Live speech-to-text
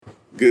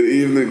Good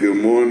evening, good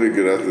morning,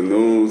 good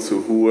afternoon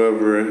to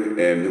whoever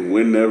and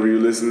whenever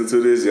you're listening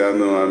to this. Y'all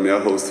know I'm your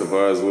host,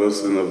 Tavares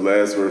Wilson of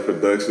Last Word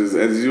Productions.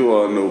 As you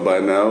all know by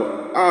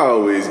now, I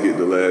always get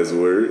the last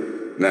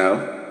word. Now,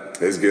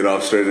 let's get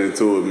off straight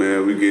into it,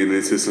 man. We're getting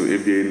into some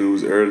NBA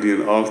news early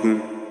and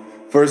often.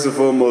 First and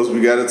foremost,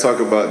 we got to talk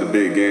about the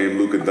big game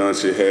Luka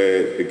Doncic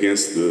had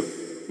against the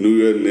New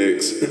York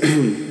Knicks.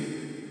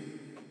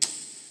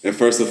 And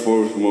first and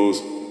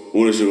foremost,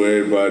 want to show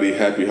everybody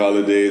happy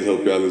holidays.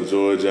 Hope y'all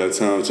enjoyed y'all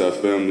time with y'all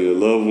family and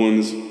loved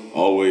ones.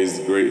 Always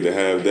great to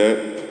have that.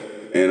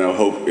 And I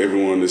hope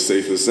everyone is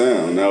safe and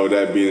sound. Now, with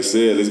that being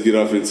said, let's get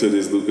off into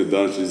this Luka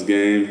Doncic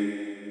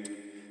game.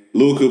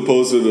 Luka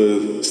posted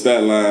a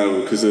stat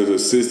line considered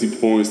 60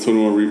 points,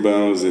 21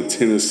 rebounds, and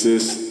 10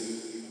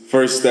 assists.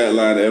 First stat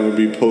line to ever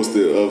be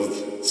posted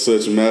of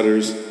such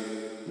matters.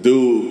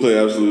 Dude played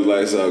absolutely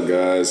lights out,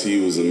 guys.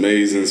 He was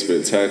amazing,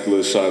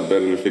 spectacular, shot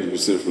better than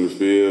 50% from the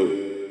field.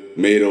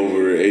 Made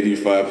over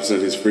 85%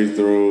 of his free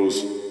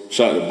throws,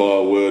 shot the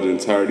ball well the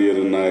entirety of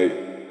the night.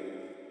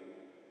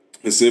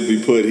 And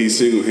simply put, he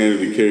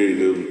single-handedly carried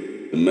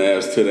the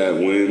Mavs to that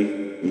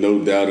win.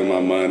 No doubt in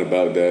my mind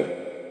about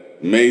that.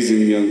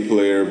 Amazing young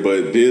player,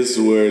 but this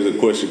is where the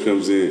question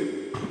comes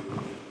in.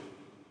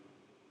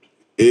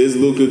 Is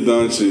Luka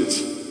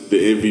Doncic the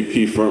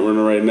MVP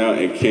frontrunner right now,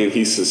 and can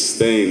he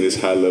sustain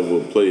this high level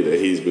of play that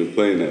he's been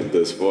playing at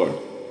thus far?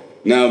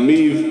 Now,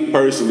 me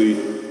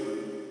personally,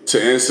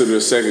 to answer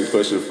the second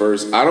question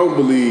first, I don't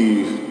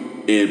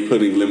believe in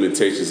putting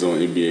limitations on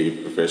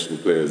NBA professional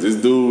players. This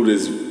dude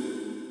has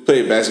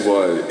played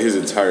basketball his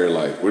entire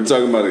life. We're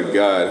talking about a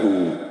guy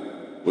who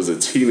was a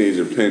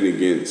teenager playing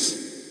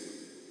against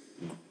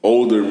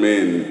older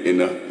men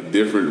in a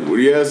different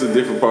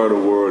part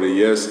of the world, and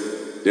yes,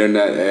 they're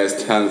not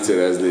as talented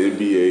as the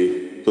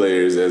NBA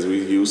players as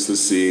we used to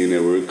seeing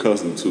and we're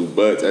accustomed to.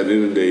 But at the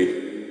end of the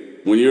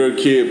day, when you're a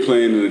kid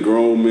playing in a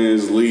grown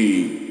man's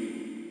league,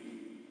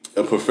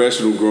 a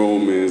professional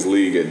grown man's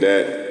league at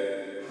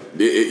that,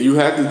 you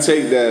have to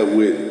take that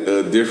with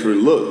a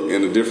different look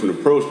and a different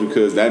approach,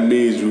 because that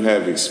means you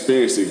have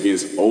experience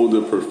against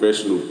older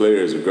professional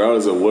players,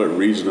 regardless of what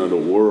region of the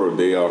world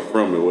they are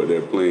from and what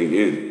they're playing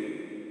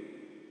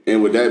in.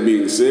 And with that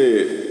being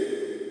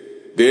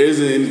said, there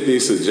isn't anything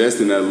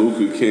suggesting that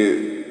Luka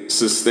can't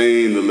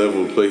sustain the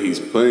level of play he's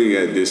playing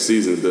at this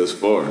season thus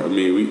far. I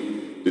mean,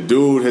 the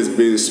dude has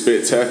been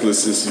spectacular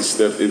since he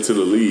stepped into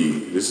the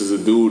league. This is a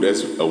dude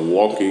that's a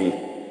walking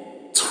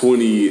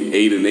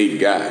 28-8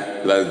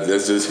 guy. Like,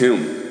 that's just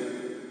him.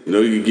 You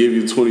know, he can give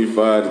you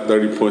 25 to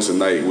 30 points a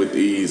night with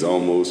ease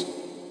almost.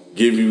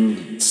 Give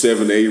you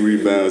 7 to 8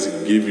 rebounds. He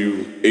can give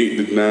you 8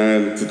 to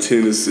 9 to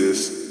 10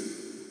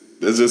 assists.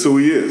 That's just who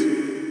he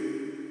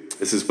is.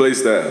 It's his play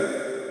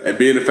style. And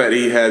being the fact that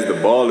he has the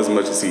ball as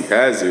much as he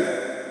has it,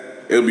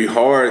 it'll be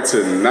hard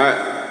to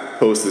not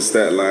post the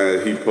stat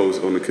line he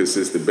posts on a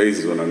consistent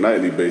basis, on a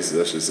nightly basis,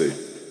 I should say.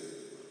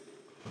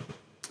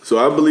 So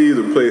I believe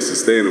the play is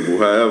sustainable.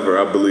 However,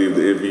 I believe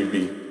the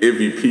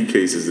MVP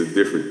case is a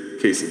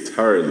different case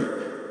entirely.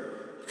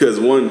 Because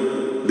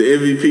one, the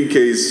MVP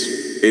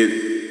case,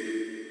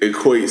 it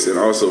equates and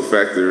also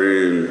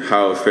factor in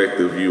how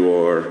effective you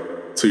are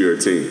to your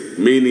team.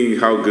 Meaning,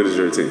 how good is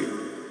your team?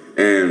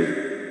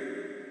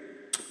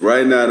 And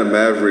right now, the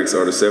Mavericks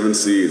are the 7th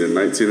seed at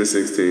 19 and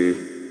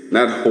 16.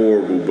 Not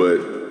horrible,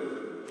 but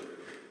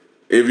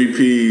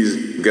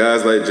MVPs,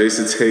 guys like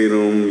Jason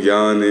Tatum,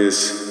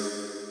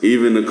 Giannis,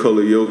 even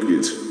Nikola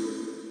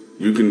Jokic,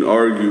 you can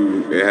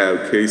argue and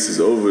have cases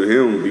over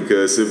him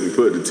because, simply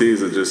put, the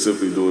teams are just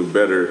simply doing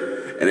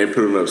better and they're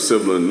putting up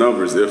similar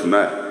numbers, if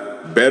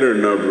not better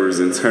numbers,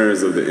 in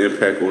terms of the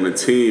impact on the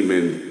team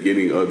and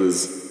getting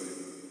others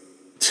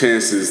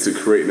chances to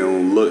create their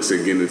own looks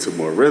and get into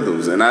more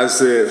rhythms. And I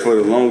said for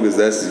the longest,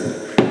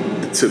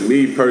 to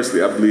me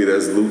personally, I believe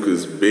that's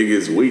Luka's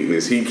biggest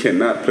weakness. He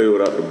cannot play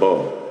without the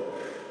ball.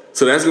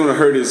 So that's going to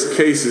hurt his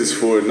cases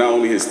for not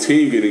only his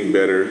team getting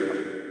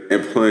better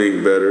and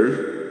playing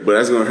better, but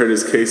that's going to hurt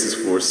his cases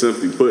for,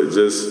 simply put,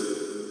 just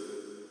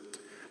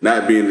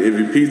not being the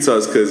MVP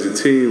talks, because your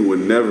team would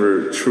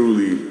never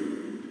truly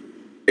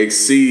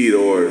exceed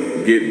or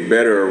get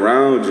better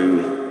around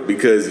you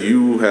because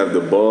you have the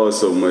ball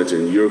so much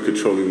and you're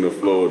controlling the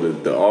flow,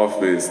 the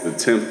offense, the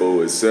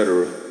tempo,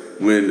 etc.,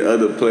 when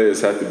other players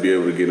have to be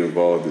able to get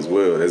involved as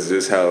well. That's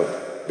just how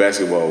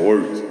basketball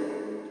works.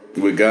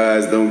 When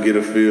guys don't get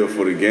a feel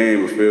for the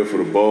game, a feel for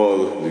the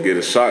ball, to get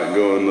a shot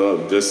going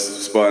up,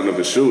 just spotting up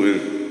and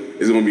shooting,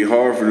 it's going to be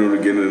hard for them to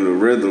get in the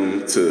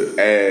rhythm to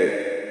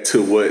add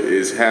to what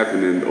is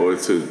happening or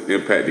to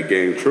impact the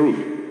game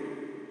truly.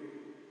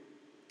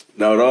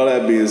 Now, with all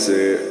that being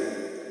said,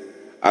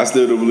 I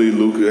still do believe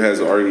Luka has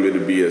an argument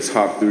to be a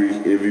top 3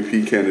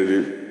 MVP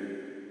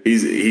candidate.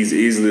 He's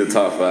easily a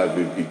top 5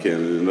 MVP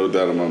candidate, no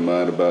doubt in my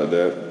mind about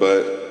that.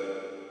 But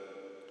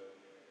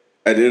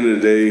at the end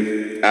of the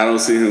day, I don't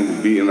see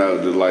him beating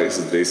out the likes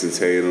of Jason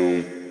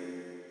Tatum.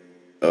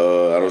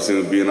 I don't see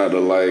him beating out the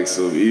likes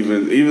of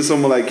even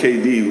someone like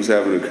KD, who's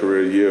having a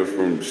career year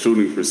from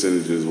shooting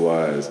percentages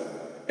wise,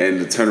 and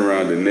the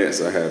turnaround the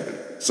Nets are having.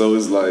 So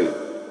it's like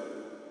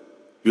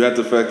you have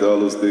to factor all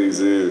those things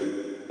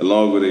in,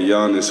 along with a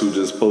Giannis who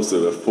just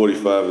posted a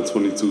 45 and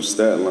 22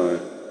 stat line.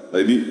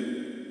 Like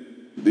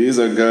these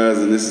are guys,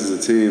 and this is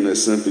a team that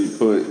simply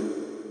put,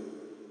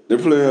 they're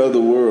playing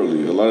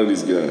otherworldly. A lot of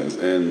these guys,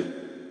 and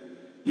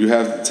you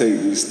have to take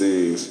these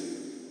things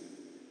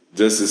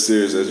just as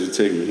serious as you're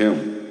taking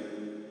him.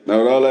 Now,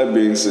 with all that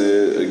being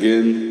said,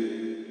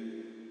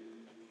 again,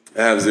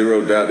 I have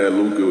zero doubt that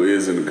Luka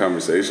is in the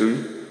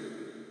conversation.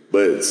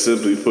 But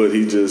simply put,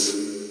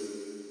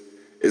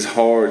 it's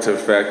hard to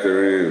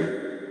factor in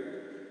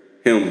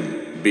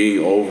him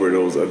being over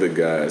those other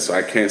guys. So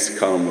I can't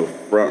call him a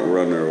front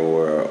runner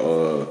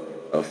or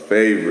a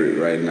favorite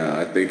right now.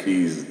 I think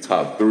he's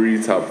top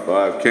 3, top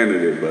 5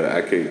 candidate, but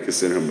I can't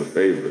consider him a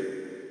favorite.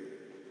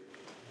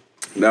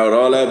 Now, with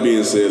all that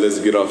being said, let's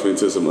get off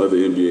into some other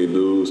NBA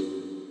news.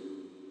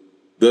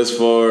 Thus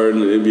far in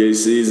the NBA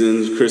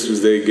season, Christmas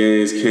Day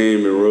games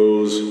came and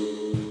rose.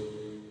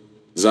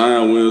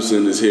 Zion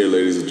Williamson is here,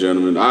 ladies and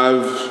gentlemen.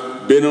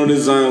 I've been on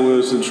this Zion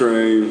Williamson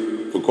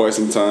train for quite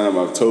some time.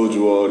 I've told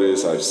you all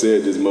this. I've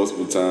said this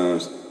multiple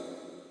times.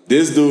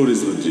 This dude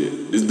is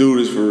legit. This dude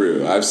is for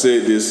real. I've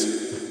said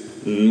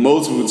this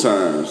multiple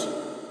times.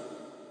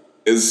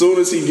 As soon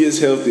as he gets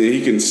healthy, and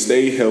he can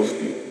stay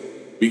healthy,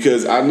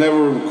 because I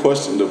never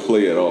questioned the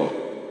play at all,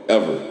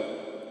 ever.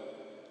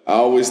 I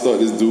always thought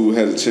this dude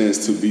had a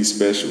chance to be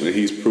special, and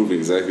he's proving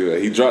exactly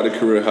that. He dropped a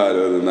career high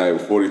the other night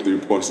with 43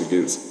 points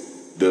against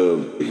the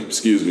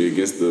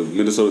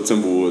Minnesota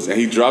Timberwolves, and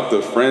he dropped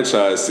the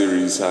franchise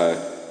series high.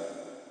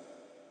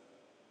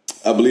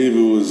 I believe it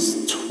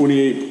was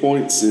 28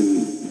 points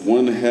in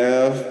one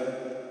half,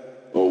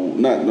 or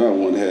not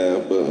one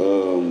half, but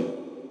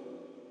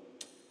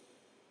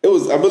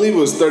I believe it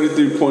was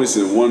 33 points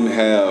in one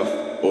half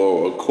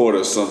or a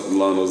quarter, something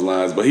along those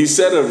lines. But he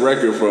set a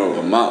record for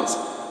amount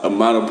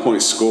of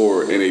points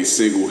scored in a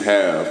single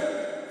half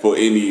for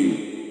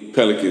any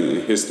Pelican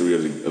in history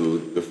of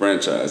the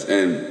franchise.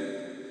 And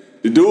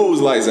the dude was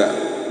lights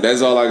out.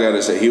 That's all I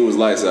gotta say. He was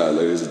lights out,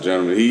 ladies and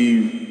gentlemen.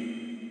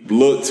 He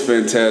looked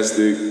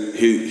fantastic.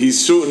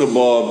 He's shooting the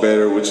ball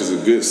better, which is a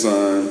good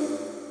sign.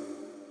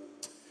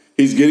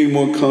 He's getting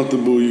more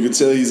comfortable. You can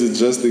tell he's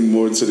adjusting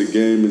more to the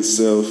game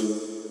itself.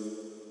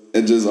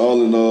 And just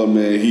all in all,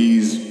 man,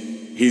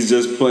 he's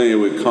just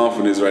playing with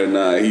confidence right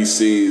now. He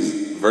seems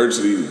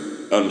virtually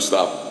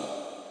unstoppable.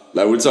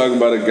 Like, we're talking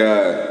about a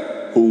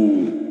guy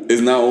who is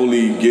not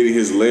only getting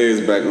his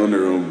legs back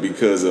under him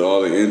because of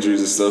all the injuries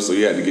and stuff, so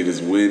he had to get his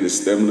wind and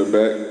stamina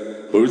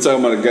back. But we're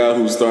talking about a guy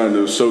who's starting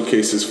to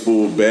showcase his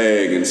full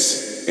bag and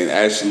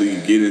actually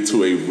get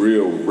into a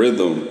real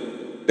rhythm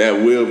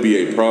that will be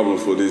a problem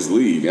for this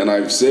league. And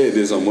I've said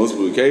this on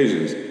multiple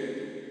occasions.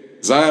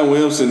 Zion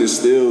Williamson is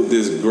still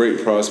this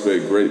great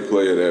prospect, great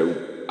player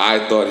that I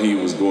thought he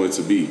was going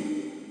to be.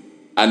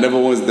 I never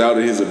once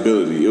doubted his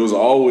ability. It was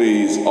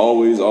always,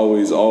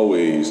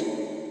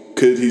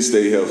 could he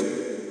stay healthy?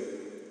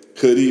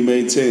 Could he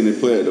maintain and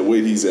play at the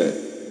weight he's at?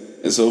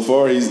 And so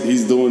far,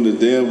 he's doing a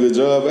damn good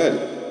job at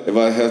it. If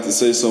I have to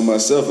say so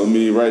myself, I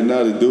mean, right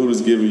now the dude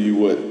is giving you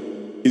what?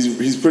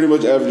 He's pretty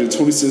much averaging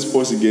 26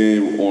 points a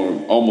game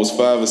on almost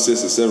 5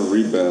 assists and 7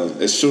 rebounds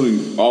and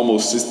shooting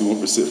almost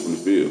 61% from the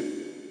field,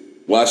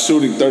 while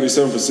shooting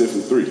 37%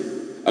 from 3.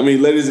 I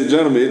mean, ladies and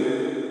gentlemen,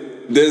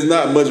 there's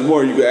not much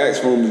more you can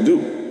ask for him to do.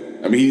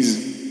 I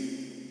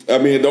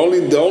mean, the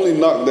only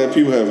knock that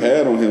people have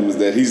had on him is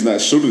that he's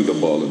not shooting the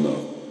ball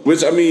enough.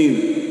 Which, I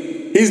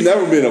mean, he's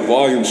never been a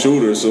volume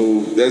shooter,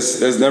 so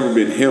that's never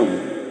been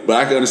him. But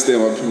I can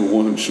understand why people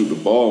want him to shoot the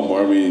ball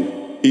more. I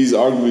mean, he's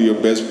arguably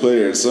your best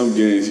player. In some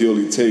games, he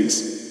only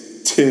takes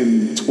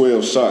 10,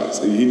 12 shots.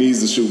 And he needs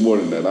to shoot more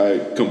than that.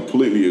 I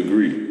completely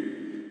agree.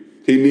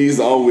 He needs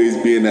to always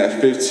be in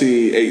that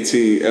 15,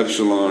 18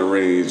 epsilon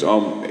range,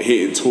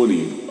 hitting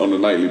 20 on a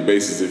nightly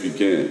basis if he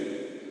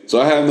can. So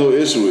I have no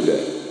issue with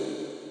that.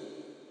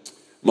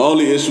 My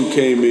only issue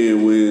came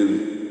in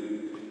when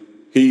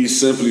he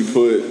simply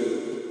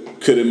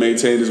put couldn't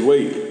maintain his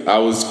weight. I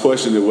was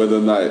questioning whether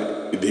or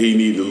not he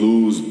needed to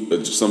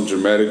lose some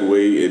dramatic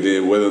weight, and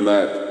then whether or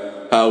not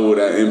how would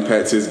that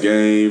impact his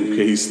game.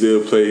 Can he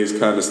still play his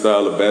kind of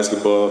style of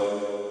basketball?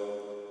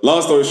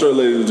 Long story short,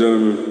 ladies and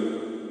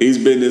gentlemen, he's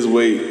been this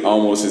weight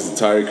almost his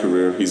entire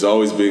career. He's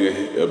always been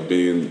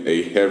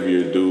a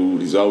heavier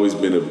dude. He's always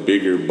been a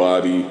bigger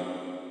body.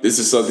 This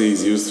is something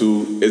he's used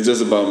to. It's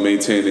just about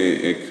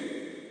maintaining and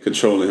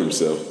controlling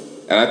himself.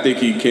 And I think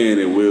he can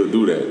and will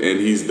do that. And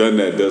he's done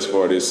that thus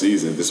far this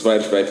season.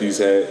 Despite the fact he's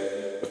had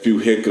a few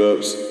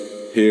hiccups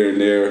here and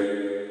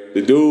there,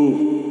 the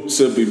dude,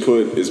 simply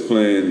put, is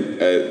playing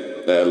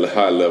at a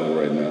high level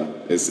right now.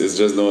 It's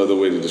just no other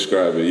way to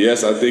describe it.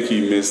 Yes, I think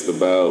he missed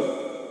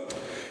about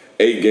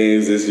 8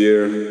 games this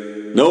year.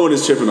 No one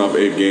is tripping off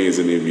 8 games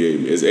in the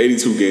NBA. It's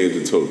 82 games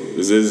in total.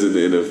 This isn't the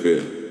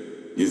NFL.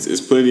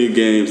 It's plenty of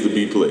games to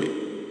be played.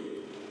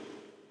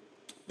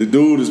 The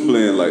dude is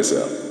playing lights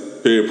out.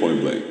 Period, point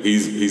blank.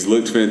 He's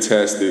looked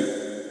fantastic.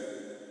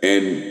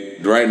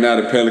 And right now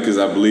the Pelicans,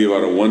 I believe,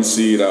 are the 1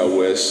 seed out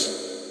west.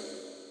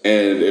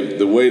 And if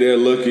the way they're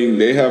looking,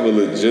 they have a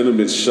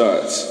legitimate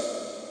shot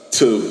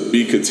to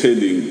be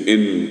contending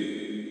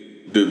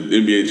in the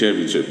NBA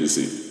championship this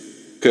season.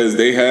 Because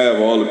they have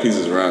all the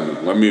pieces around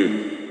them. I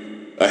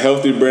mean, a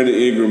healthy Brandon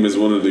Ingram is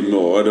one of the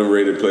more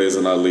underrated players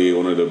in our league,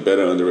 one of the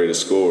better underrated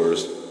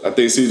scorers. I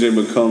think CJ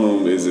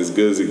McCollum is as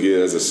good as it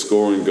gets as a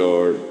scoring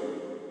guard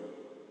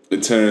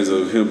in terms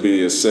of him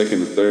being a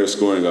second and third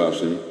scoring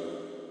option.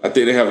 I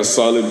think they have a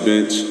solid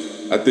bench.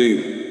 I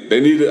think they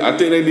need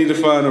to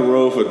find a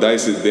role for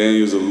Dyson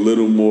Daniels a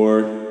little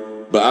more.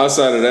 But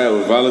outside of that,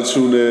 with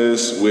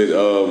Valanciunas, with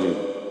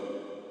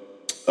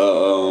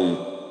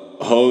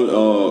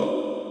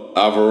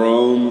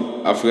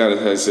Alvarone, I forgot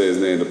how to say his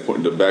name,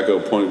 the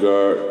backup point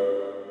guard.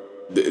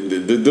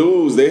 The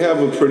dudes, they have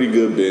a pretty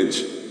good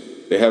bench.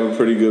 They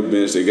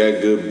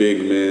got good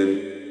big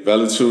men.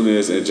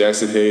 Valanciunas and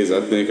Jackson Hayes, I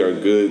think, are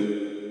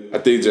good. I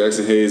think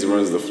Jackson Hayes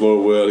runs the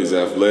floor well. He's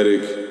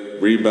athletic,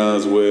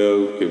 rebounds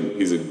well.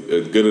 He's a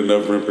good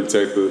enough rim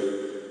protector.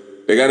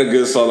 They got a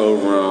good, solid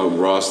overall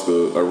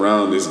roster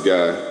around this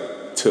guy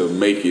to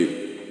make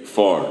it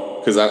far.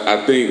 Because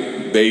I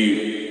think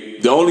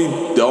the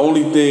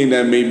only thing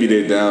that may be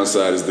their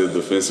downside is the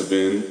defensive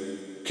end.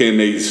 Can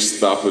they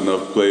stop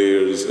enough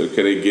players, or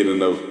can they get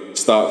enough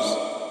stops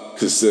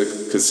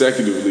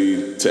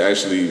consecutively to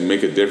actually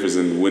make a difference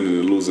in winning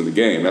and losing the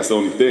game? That's the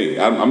only thing.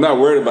 I'm not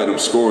worried about them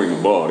scoring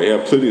the ball. They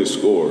have plenty of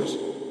scores.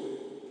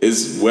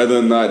 It's whether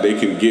or not they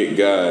can get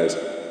guys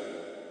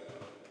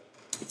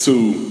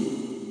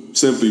to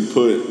simply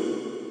put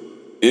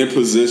in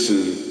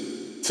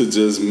position to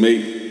just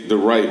make the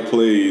right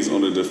plays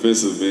on the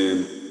defensive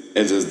end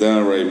and just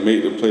downright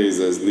make the plays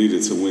that's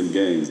needed to win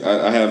games.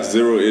 I have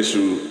zero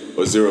issue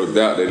or zero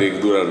doubt that they can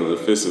do that on the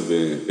defensive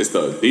end. It's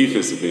the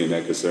defensive end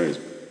that concerns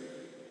me.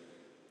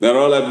 Now,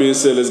 all that being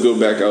said, let's go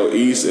back out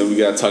east, and we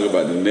got to talk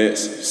about the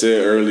Nets.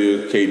 Said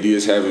earlier, KD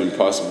is having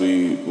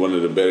possibly one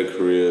of the better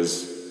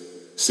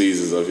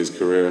seasons of his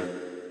career.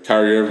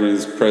 Kyrie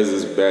Irving's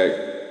presence back.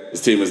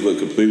 His team has looked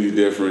completely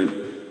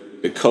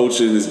different. The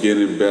coaching is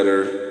getting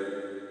better.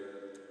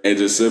 And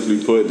just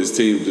simply put, this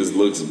team just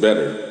looks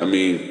better. I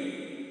mean,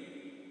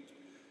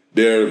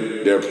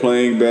 they're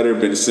playing better.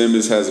 Ben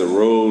Simmons has a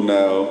role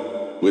now,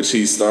 which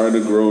he's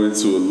starting to grow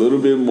into a little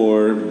bit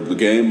more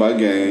game by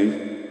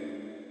game.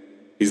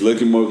 He's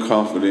looking more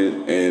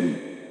confident, and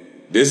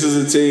this is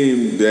a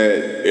team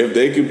that if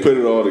they can put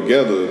it all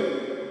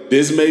together,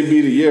 this may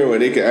be the year where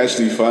they can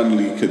actually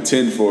finally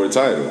contend for a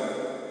title.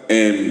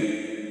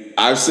 And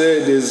I've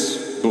said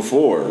this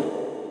before,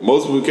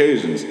 multiple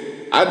occasions.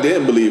 I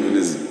didn't believe in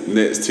this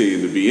Nets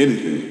team to be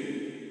anything.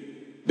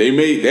 They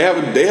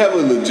have a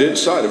legit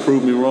shot to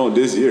prove me wrong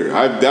this year.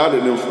 I've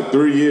doubted them for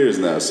 3 years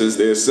now since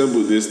they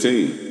assembled this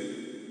team.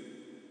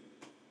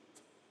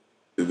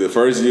 The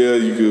first year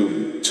you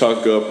could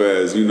chalk up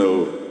as,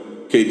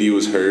 KD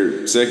was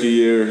hurt. Second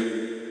year,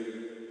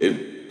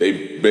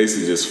 they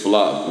basically just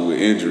flopped with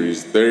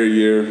injuries. Third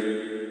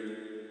year,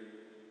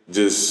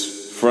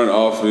 just front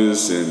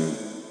office and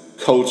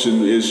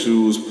coaching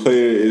issues,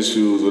 player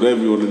issues,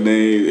 whatever you want to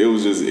name, it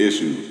was just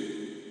issues.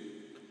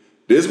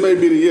 This may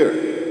be the year.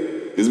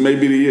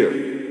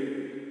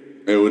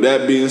 And with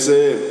that being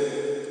said,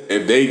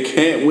 if they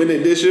can't win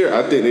it this year,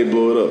 I think they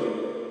blow it up.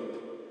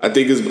 I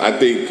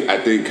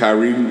think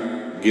Kyrie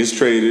gets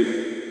traded.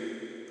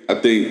 I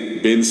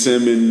think Ben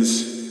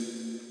Simmons,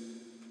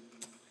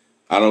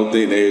 I don't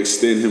think they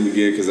extend him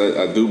again because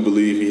I do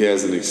believe he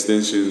has an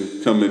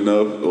extension coming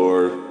up,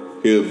 or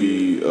he'll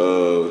be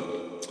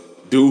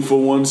due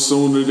for one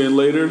sooner than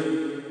later.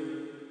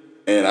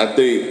 And I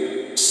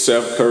think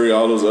Seth Curry,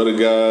 all those other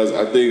guys,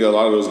 I think a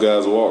lot of those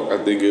guys walk. I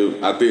think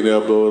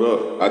they'll blow it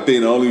up. I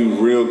think the only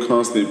real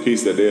constant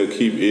piece that they'll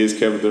keep is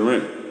Kevin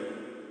Durant.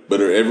 But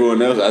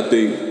everyone else, I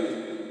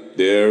think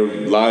they're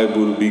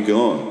liable to be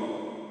gone.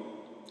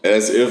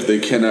 As if they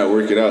cannot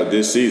work it out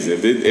this season.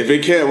 If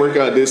it can't work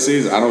out this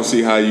season, I don't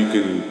see how you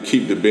can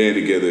keep the band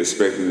together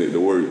expecting it to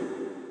work.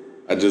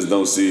 I just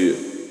don't see it.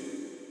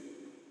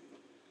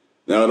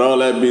 Now, with all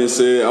that being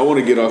said, I want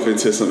to get off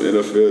into some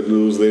NFL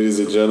news, ladies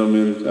and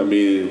gentlemen. I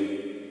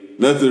mean,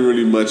 nothing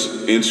really much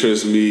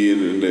interests me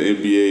in the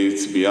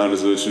NBA, to be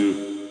honest with you.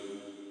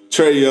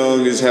 Trae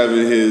Young is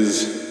having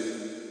his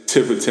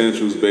temper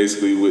tantrums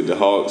basically with the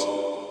Hawks.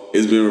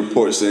 It's been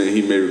reports saying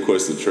he may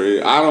request a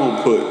trade.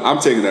 I'm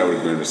taking that with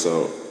a grain of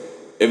salt.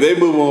 If they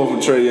move on from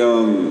Trae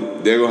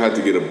Young, they're going to have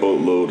to get a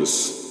boatload of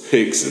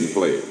picks and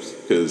players,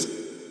 because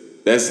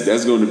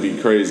that's going to be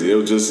crazy. It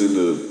was just in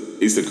the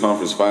Eastern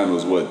Conference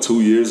Finals,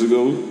 2 years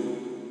ago?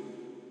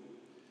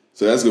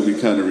 So that's going to be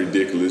kind of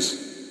ridiculous.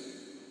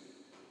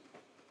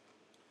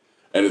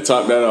 And to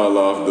top that all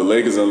off, the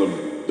Lakers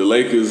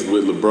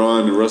with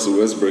LeBron and Russell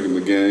Westbrook in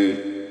the game,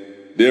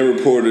 they're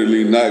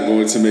reportedly not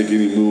going to make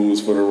any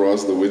moves for the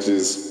roster, which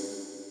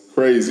is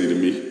crazy to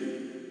me.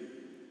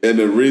 And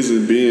the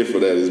reason being for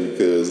that is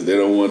because they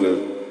don't want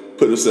to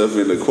put themselves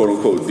in a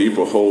quote-unquote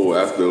deeper hole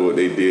after what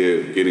they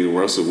did getting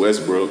Russell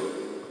Westbrook.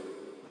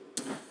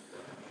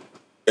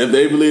 If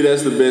they believe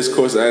that's the best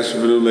course of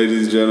action for them,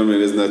 ladies and gentlemen,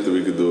 there's nothing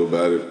we can do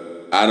about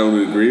it. I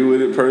don't agree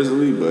with it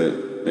personally,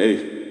 but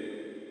hey,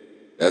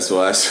 that's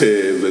why I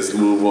said let's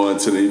move on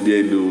to the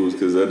NBA news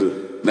because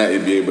not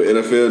NBA but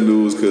NFL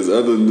news because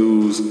other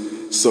news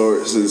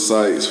sorts and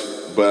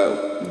sites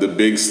about the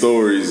big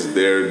stories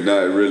they're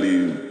not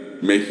really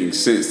making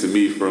sense to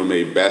me from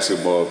a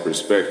basketball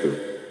perspective.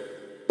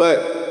 But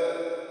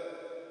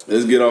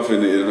let's get off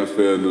in the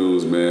NFL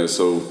news, man.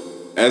 So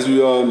as we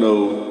all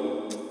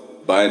know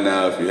by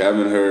now, if you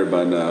haven't heard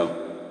by now,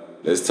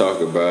 let's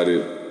talk about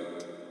it.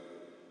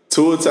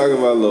 Tua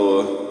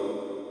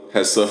Tagovailoa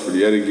has suffered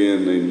yet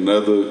again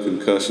another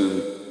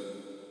concussion.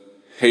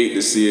 Hate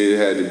to see it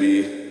had to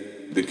be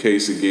the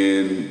case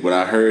again. When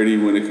I heard he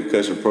went in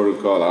concussion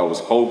protocol, I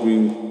was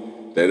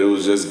hoping that it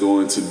was just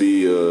going to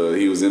be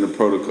he was in the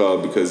protocol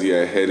because he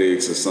had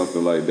headaches or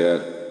something like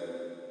that.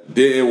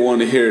 Didn't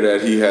want to hear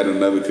that he had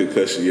another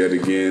concussion yet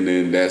again,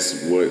 and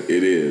that's what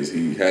it is.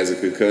 He has a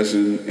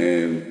concussion,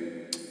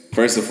 and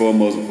first and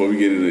foremost, before we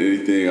get into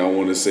anything, I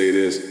want to say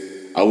this.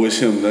 I wish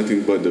him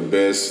nothing but the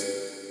best.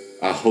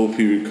 I hope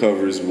he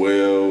recovers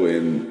well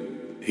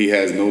and he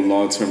has no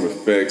long-term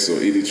effects or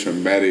any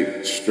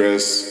traumatic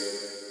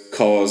stress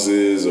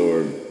causes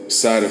or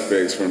side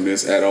effects from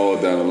this at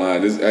all down the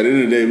line. At the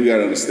end of the day, we got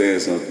to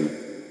understand something.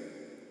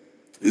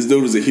 This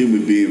dude is a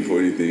human being before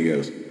anything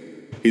else.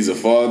 He's a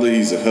father,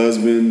 he's a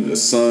husband, a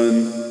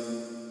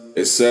son,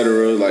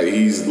 etc. Like,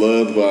 he's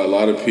loved by a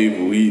lot of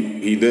people.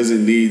 He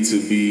doesn't need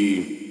to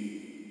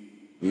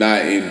be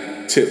not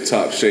in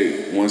tip-top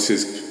shape once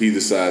he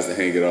decides to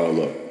hang it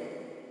all up.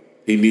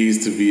 He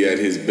needs to be at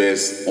his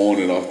best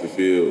on and off the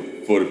field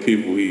for the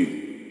people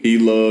he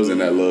loves and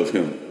that love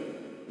him.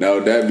 Now,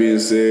 with that being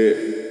said,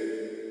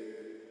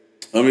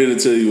 I'm here to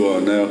tell you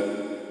all now,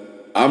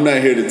 I'm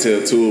not here to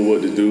tell Tua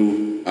what to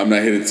do. I'm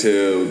not here to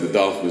tell the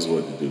Dolphins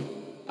what to do.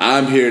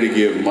 I'm here to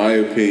give my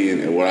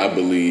opinion and what I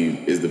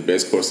believe is the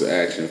best course of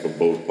action for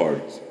both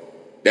parties.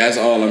 That's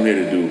all I'm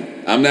here to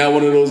do. I'm not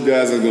one of those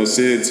guys that's going to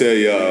sit and tell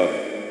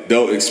y'all,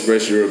 don't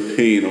express your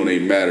opinion on a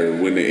matter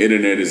when the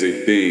internet is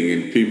a thing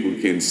and people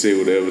can say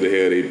whatever the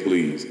hell they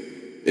please.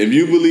 If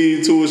you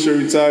believe Tua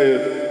should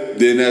retire,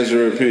 then that's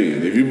your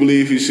opinion. If you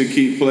believe he should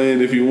keep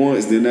playing if he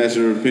wants, then that's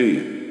your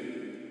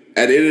opinion.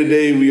 At the end of the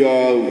day, we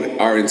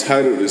all are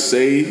entitled to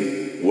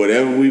say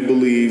whatever we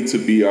believe to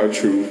be our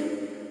truth,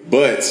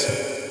 but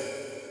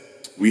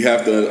we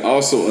have to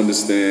also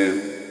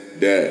understand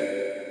that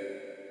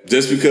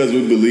just because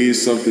we believe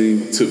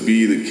something to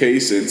be the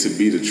case and to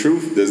be the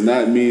truth does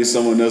not mean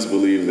someone else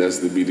believes that's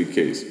to be the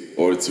case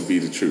or to be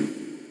the truth.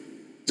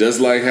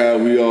 Just like how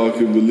we all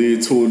can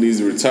believe Tua needs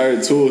to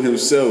retire, Tua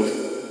himself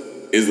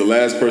is the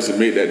last person to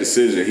make that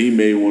decision. He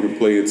may want to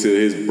play until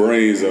his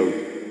brains are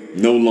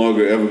no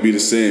longer ever be the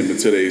same,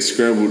 until they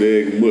scrambled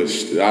egg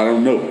mushed. I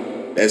don't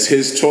know. That's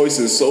his choice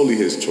and solely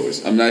his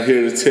choice. I'm not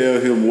here to tell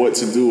him what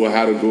to do or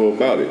how to go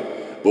about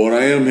it. But what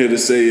I am here to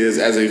say is,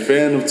 as a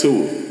fan of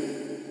Tua,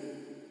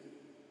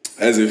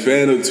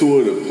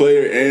 the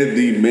player and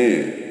the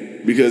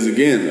man, because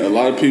again, a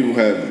lot of people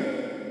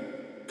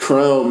have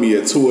crowned me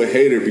a Tua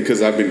hater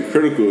because I've been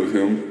critical of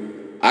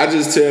him. I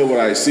just tell what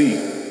I see.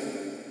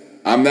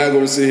 I'm not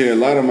going to sit here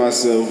and lie to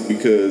myself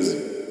because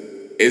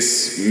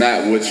it's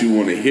not what you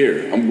want to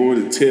hear. I'm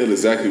going to tell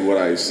exactly what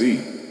I see.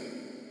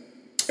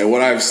 And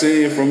what I've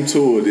seen from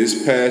Tua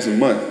this past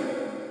month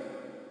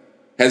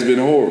has been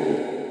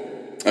horrible.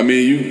 I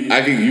mean, you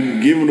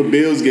can give him the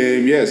Bills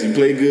game. Yes, he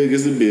played good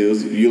against the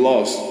Bills. You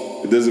lost.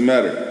 It doesn't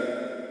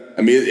matter.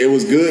 I mean, it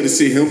was good to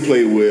see him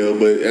play well,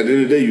 but at the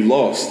end of the day, you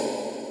lost.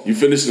 You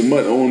finished the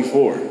month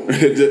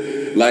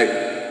 0-4.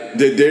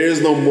 There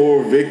is no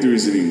more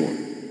victories anymore.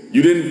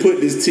 You didn't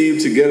put this team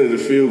together to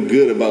feel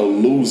good about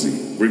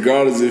losing.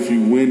 Regardless if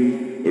you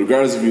win,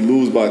 regardless if you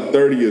lose by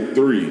 30 or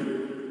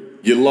 3,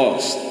 you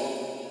lost.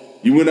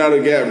 You went out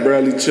and got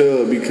Bradley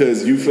Chubb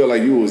because you felt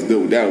like you was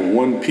that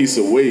one piece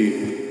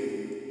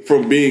away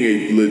from being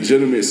a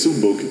legitimate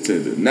Super Bowl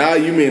contender. Now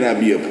you may not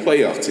be a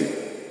playoff team.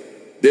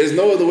 There's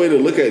no other way to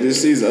look at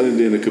this season other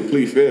than a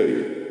complete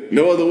failure.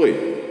 No other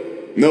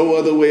way. No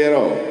other way at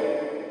all.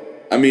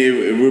 I mean,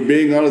 if we're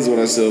being honest with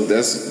ourselves,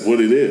 that's what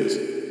it is.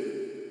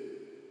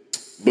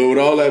 But with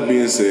all that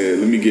being said,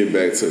 let me get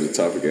back to the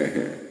topic at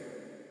hand.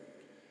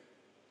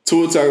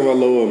 Tua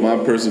Tagovailoa, in my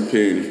personal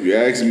opinion, if you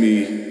ask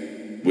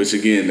me, which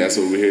again, that's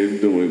what we're here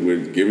doing,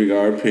 we're giving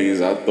our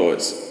opinions, our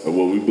thoughts of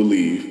what we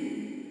believe.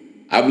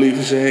 I believe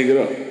he should hang it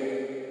up.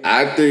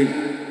 I think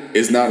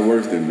it's not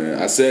worth it,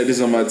 man. I said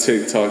this on my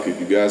TikTok. If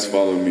you guys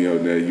follow me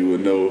on there, you will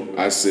know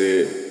I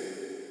said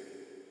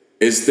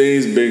it's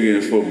things bigger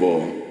than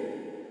football.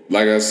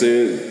 Like I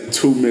said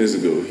 2 minutes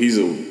ago, he's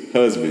a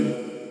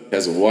husband,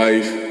 has a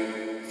wife,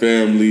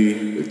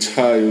 family, a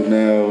child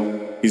now.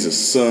 He's a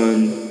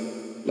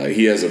son. Like,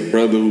 he has a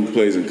brother who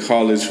plays in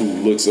college who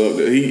looks up.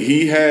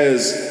 He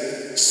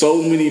has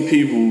so many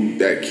people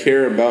that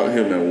care about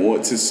him and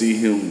want to see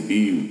him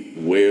be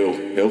well,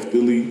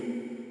 healthy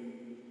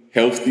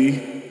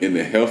in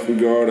the health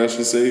regard, I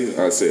should say.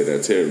 I said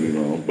that terribly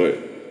wrong, but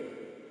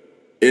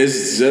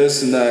it's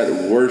just not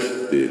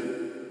worth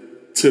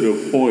it to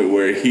the point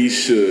where he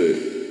should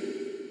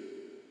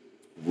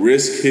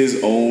risk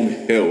his own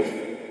health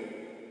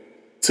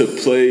to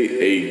play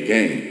a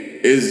game.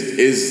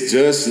 It's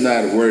just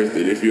not worth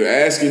it. If you're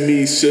asking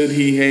me, should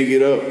he hang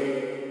it up?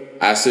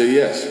 I say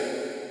yes.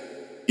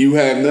 You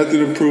have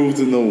nothing to prove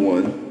to no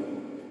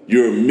one.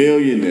 You're a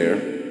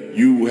millionaire.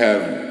 You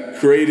have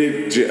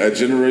created a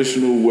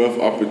generational wealth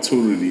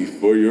opportunity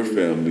for your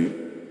family.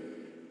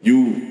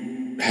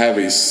 You have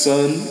a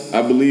son.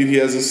 I believe he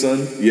has a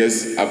son.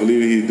 Yes, I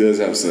believe he does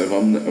have a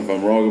son. If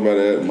I'm wrong about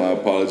that, my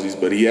apologies.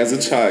 But he has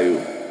a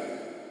child.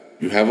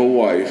 You have a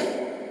wife.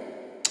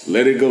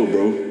 Let it go,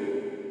 bro.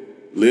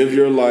 Live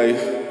your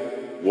life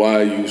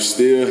while you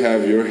still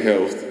have your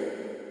health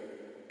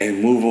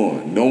and move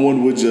on. No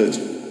one would judge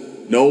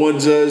you. No one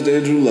judged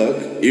Andrew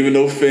Luck, even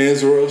though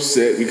fans were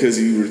upset because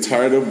he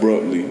retired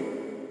abruptly.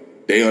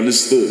 They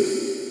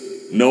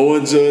understood. No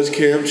one judged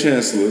Cam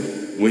Chancellor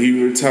when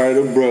he retired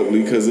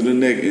abruptly because of the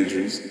neck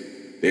injuries.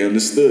 They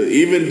understood.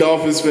 Even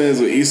Dolphins fans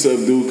with Issa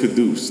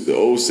Abdul-Quddus, the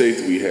old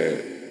safety we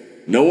had.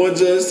 No one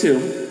judged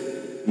him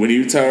when he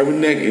retired with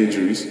neck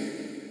injuries.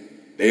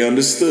 They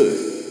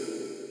understood.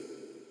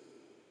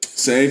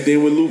 Same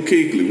thing with Luke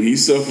Kuechly. When he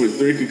suffered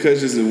 3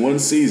 concussions in one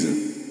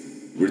season,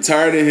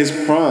 retired in his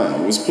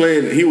prime,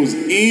 he was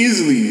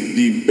easily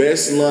the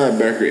best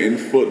linebacker in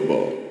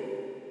football.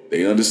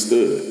 They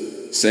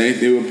understood. Same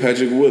thing with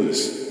Patrick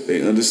Willis.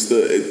 They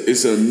understood.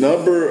 It's a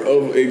number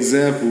of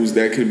examples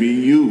that can be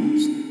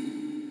used.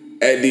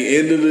 At the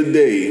end of the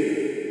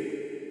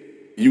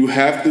day, you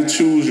have to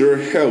choose your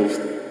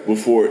health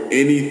before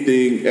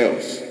anything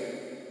else.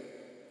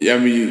 I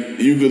mean,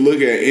 you could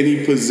look at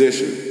any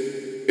position.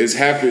 It's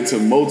happened to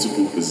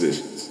multiple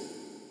positions.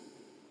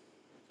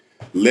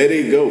 Let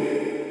it go.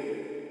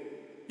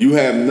 You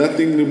have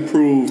nothing to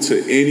prove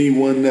to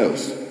anyone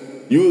else.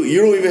 You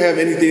don't even have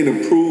anything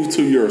to prove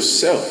to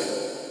yourself.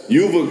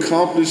 You've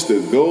accomplished the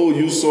goal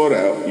you sought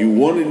out. You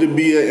wanted to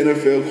be an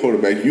NFL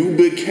quarterback. You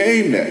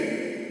became that.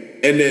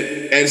 And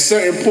then at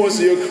certain points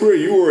in your career,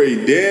 you were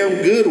a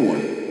damn good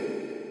one.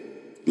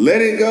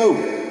 Let it go.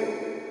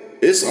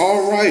 It's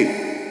all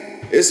right.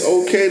 It's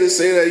okay to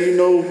say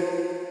that,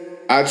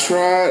 I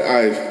tried,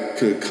 I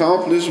could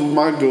accomplish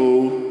my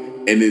goal,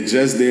 and it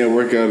just didn't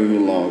work out in the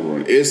long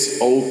run.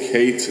 It's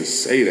okay to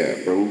say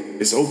that, bro.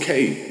 It's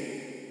okay.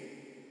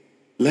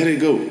 Let it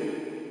go.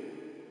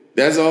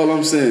 That's all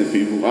I'm saying,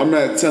 people. I'm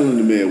not telling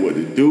the man what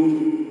to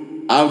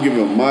do. I'm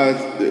giving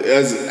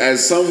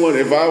as someone,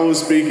 if I was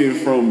speaking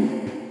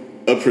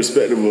from a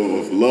perspective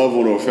of loved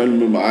one or family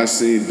member I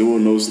seen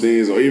doing those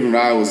things, or even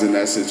if I was in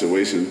that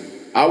situation,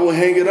 I would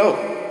hang it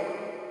up.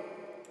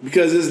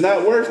 Because it's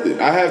not worth it.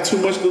 I have too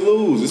much to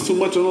lose. It's too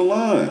much on the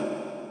line.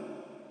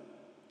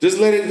 Just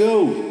let it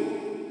go.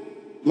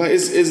 Like,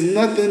 it's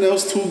nothing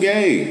else to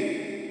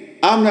gain.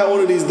 I'm not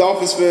one of these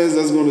Dolphins fans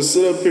that's going to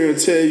sit up here and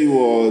tell you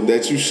all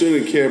that you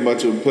shouldn't care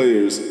about your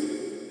players'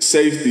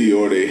 safety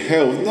or their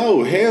health.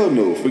 No, hell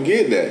no.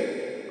 Forget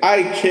that.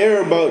 I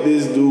care about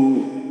this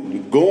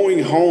dude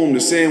going home the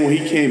same when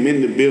he came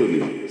in the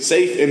building,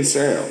 safe and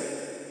sound.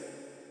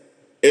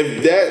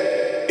 If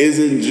that is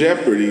in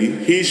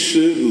jeopardy, he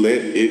should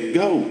let it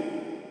go.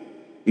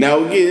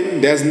 Now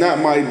again, that's not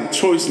my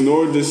choice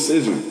nor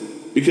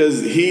decision,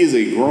 because he is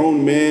a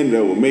grown man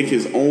that will make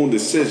his own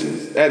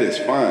decisions. That is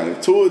fine.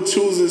 If Tua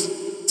chooses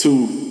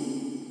to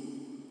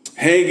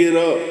hang it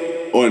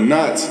up or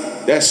not,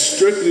 that's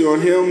strictly on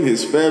him,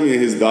 his family,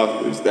 and his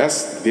doctors.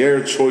 That's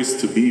their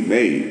choice to be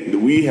made.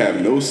 We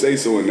have no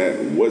say-so in that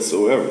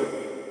whatsoever.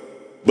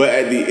 But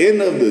at the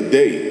end of the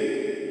day,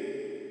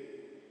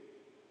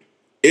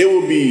 it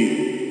would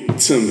be,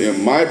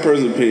 in my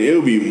personal opinion, it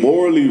would be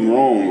morally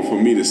wrong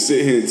for me to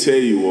sit here and tell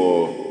you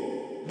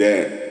all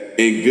that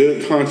in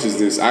good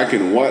consciousness I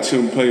can watch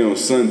him play on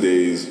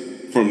Sundays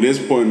from this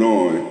point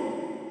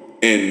on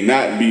and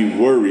not be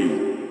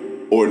worried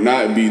or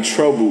not be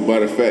troubled by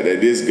the fact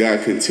that this guy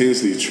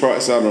continuously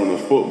trots out on the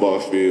football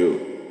field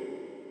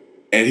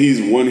and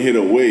he's one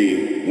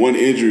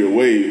injury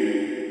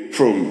away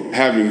from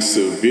having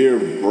severe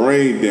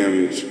brain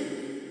damage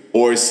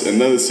or it's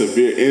another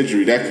severe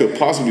injury that could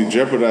possibly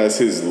jeopardize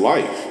his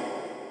life.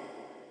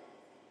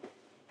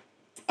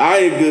 I,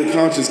 in good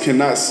conscience,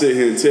 cannot sit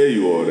here and tell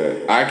you all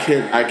that. I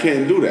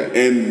can't do that.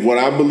 And what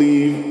I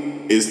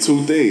believe is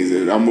two things,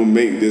 and I'm gonna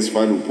make this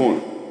final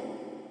point.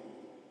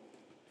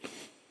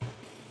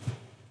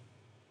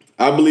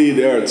 I believe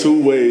there are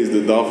two ways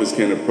the Dolphins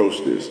can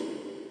approach this.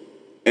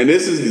 And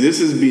this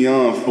is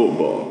beyond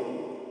football.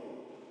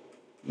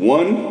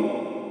 One,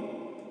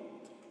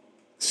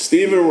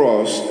 Stephen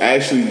Ross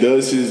actually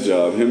does his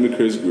job, him and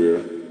Chris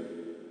Grier.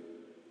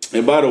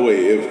 And by the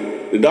way,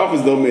 if the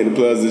Dolphins don't make the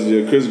playoffs this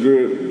year, Chris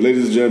Grier,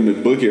 ladies and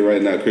gentlemen, book it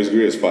right now. Chris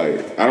Grier is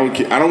fired. I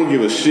don't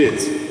give a shit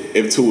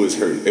if Tua is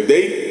hurt. If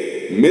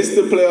they miss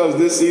the playoffs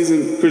this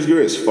season, Chris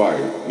Grier is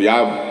fired.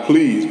 Y'all,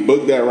 please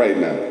book that right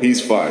now. He's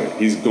fired.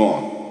 He's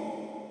gone.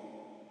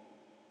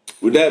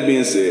 With that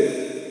being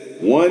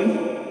said,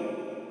 one,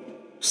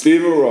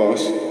 Stephen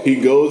Ross, he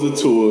goes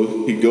to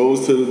Tua, he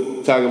goes to the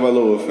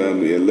Tagovailoa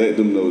family and let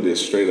them know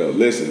this straight up.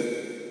 Listen,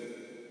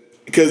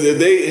 Because if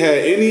they had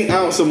any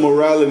ounce of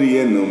morality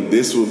in them,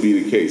 this would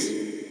be the case.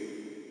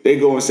 They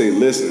go and say,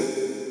 listen,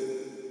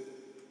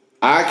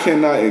 I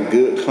cannot in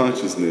good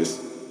consciousness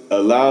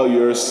allow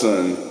your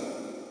son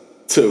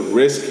to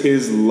risk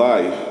his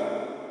life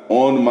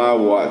on my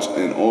watch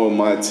and on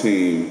my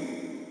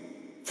team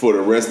for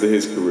the rest of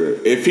his career.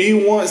 If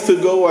he wants to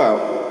go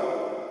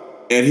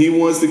out and he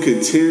wants to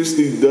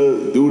continuously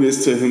do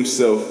this to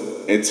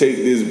himself and take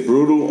this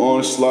brutal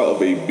onslaught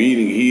of a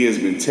beating he has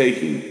been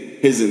taking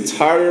his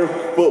entire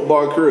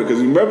football career,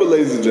 because remember,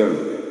 ladies and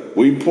gentlemen,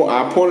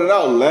 I pointed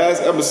out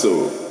last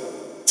episode,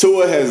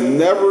 Tua has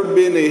never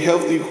been a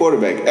healthy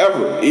quarterback,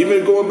 ever.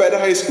 Even going back to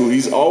high school,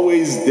 he's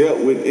always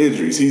dealt with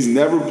injuries. He's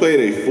never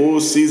played a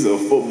full season of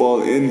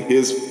football in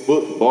his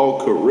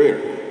football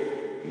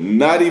career.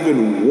 Not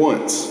even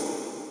once.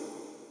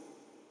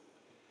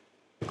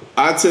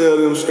 I tell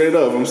them straight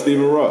up, I'm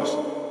Stephen Ross.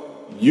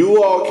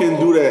 You all can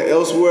do that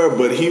elsewhere,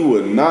 but he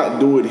would not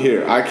do it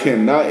here. I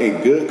cannot,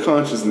 in good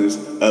consciousness,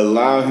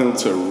 allow him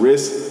to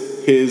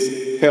risk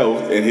his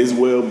health and his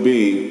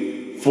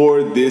well-being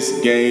for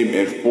this game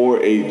and for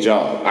a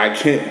job. I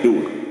can't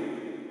do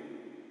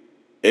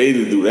it.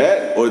 Either do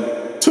that or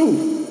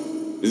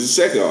two is the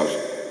second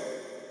option.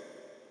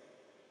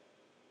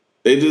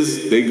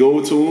 They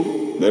go to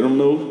him, let him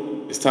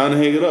know it's time to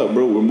hang it up,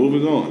 bro. We're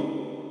moving on.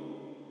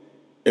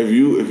 If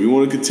you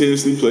want to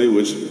continuously play,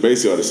 which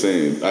basically are the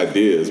same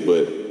ideas,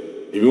 but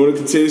if you want to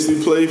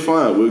continuously play,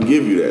 fine, we'll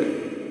give you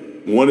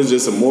that. One is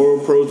just a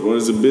moral approach, one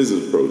is a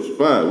business approach.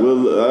 Fine,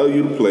 we'll allow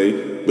you to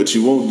play, but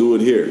you won't do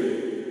it here.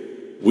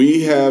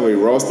 We have a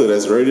roster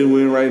that's ready to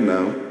win right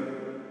now.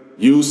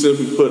 You,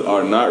 simply put,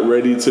 are not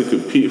ready to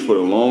compete for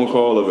the long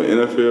haul of an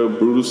NFL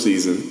brutal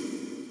season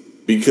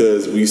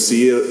because we've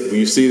seen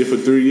it for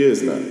 3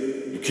 years now.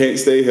 You can't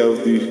stay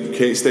healthy, you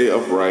can't stay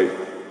upright.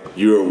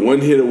 You're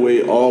one hit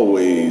away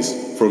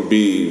always from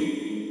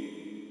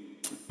being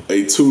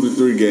a 2 to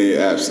 3 game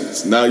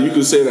absence. Now, you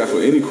can say that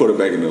for any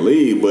quarterback in the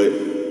league, but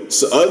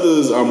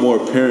others are more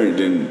apparent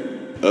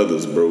than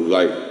others, bro.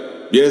 Like,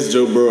 yes,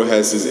 Joe Burrow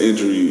has his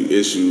injury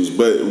issues,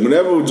 but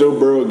whenever Joe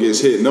Burrow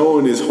gets hit, no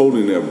one is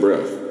holding their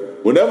breath.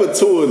 Whenever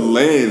Tua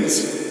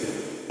lands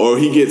or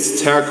he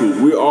gets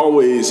tackled, we're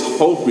always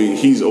hoping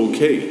he's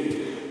okay.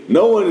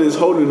 No one is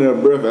holding their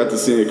breath after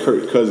seeing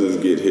Kirk Cousins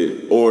get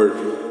hit or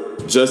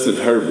Justin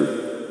Herbert.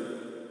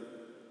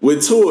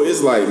 With Tua,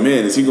 it's like,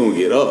 man, is he going to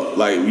get up?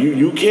 Like,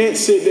 you can't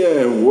sit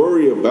there and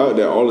worry about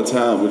that all the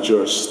time with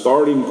your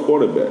starting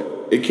quarterback.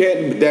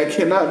 That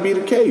cannot be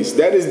the case.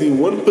 That is the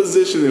one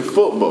position in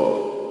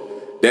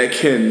football that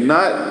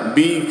cannot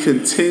be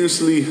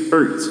continuously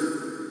hurt.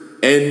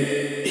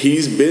 And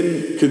he's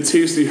been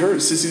continuously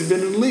hurt since he's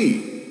been in the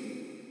league.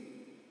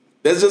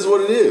 That's just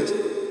what it is.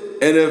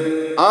 And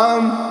if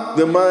I'm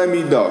the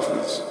Miami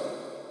Dolphins,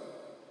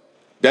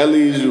 that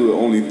leaves you with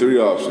only 3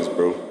 options,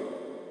 bro.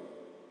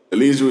 It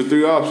leaves you with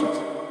 3 options.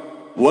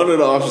 One of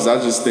the options I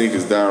just think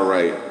is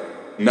downright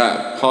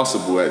not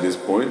possible at this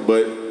point,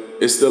 but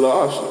it's still an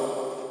option.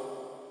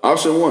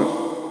 Option 1.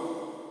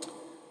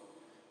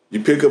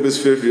 You pick up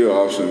his 5th-year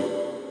option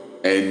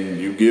and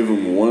you give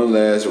him one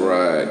last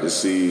ride to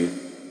see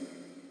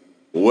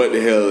what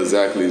the hell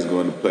exactly is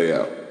going to play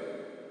out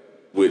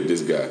with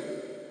this guy.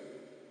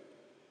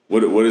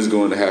 What is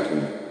going to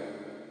happen?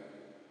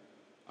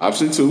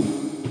 Option 2,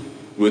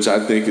 which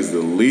I think is the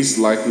least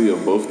likely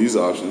of both these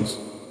options.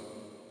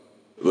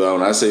 Well,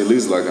 when I say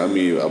least likely, I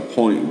mean a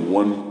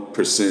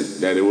 0.1%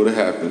 that it would have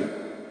happened.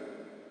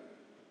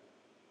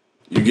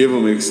 You give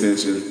him an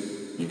extension.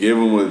 You give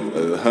him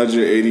a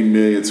 $180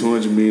 million,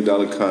 $200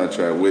 million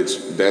contract, which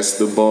that's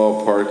the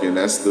ballpark and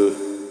that's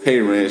the pay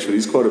range for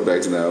these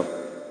quarterbacks now.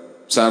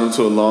 Sign him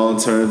to a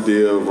long-term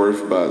deal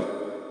worth about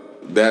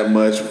that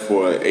much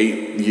for an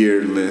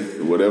 8-year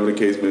length, whatever the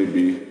case may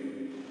be.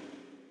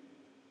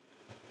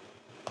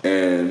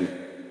 And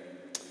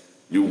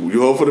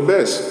you hope for the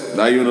best.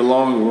 Now you're in the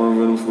long run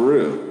with them for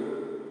real.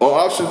 Or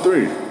option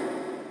 3,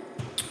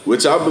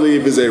 which I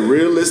believe is a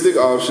realistic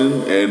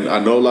option, and I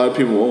know a lot of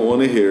people won't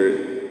want to hear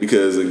it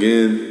because,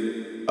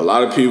 again, a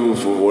lot of people,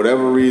 for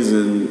whatever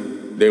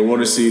reason, they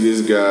want to see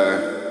this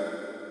guy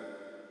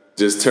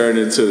just turn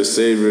into the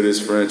savior of this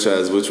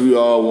franchise, which we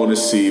all want to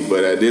see.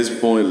 But at this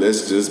point,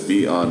 let's just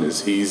be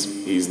honest.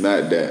 He's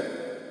not that.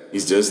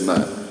 He's just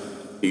not.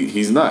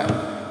 He's not.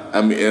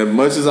 I mean, as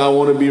much as I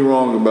want to be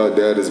wrong about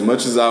that, as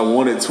much as I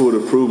wanted Tua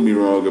to prove me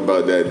wrong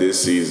about that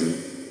this season,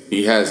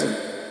 he hasn't.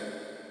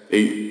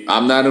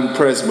 I'm not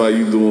impressed by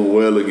you doing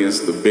well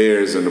against the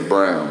Bears and the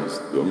Browns.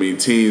 I mean,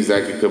 teams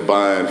that can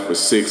combine for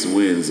 6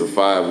 wins or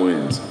 5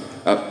 wins.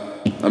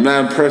 I'm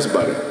not impressed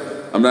by that.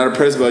 I'm not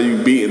impressed by you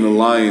beating the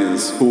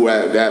Lions, who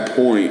at that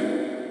point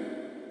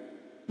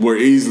were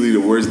easily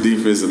the worst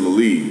defense in the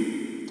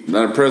league. I'm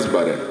not impressed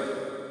by that.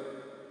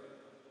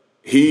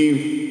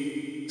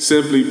 He,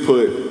 simply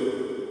put,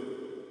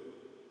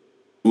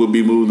 will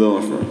be moved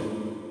on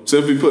from.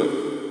 Simply put,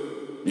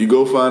 you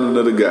go find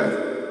another guy.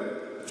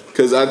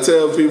 Because I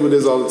tell people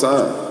this all the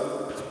time.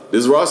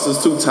 This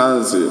roster's too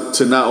talented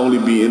to not only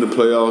be in the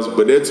playoffs,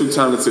 but they're too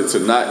talented to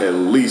not at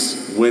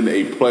least win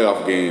a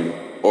playoff game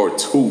or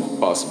two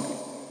possibly.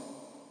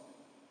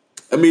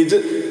 I mean,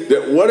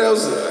 what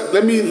else?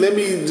 Let me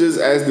just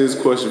ask this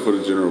question for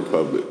the general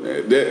public.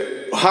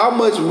 Man. How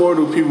much more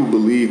do people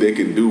believe they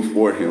can do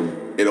for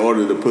him in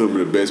order to put him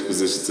in the best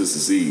position to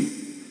succeed?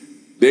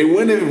 They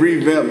went and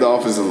revamped the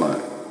offensive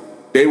line.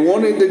 They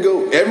wanted to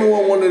go.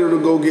 Everyone wanted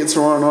to go get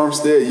Teron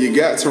Armstead. You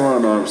got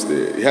Teron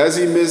Armstead. Has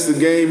he missed a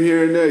game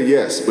here and there?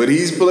 Yes, but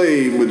he's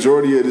played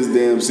majority of this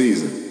damn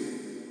season.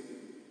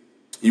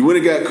 You went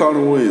and got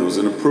Connor Williams,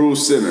 an improved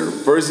center,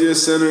 first year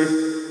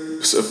center.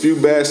 A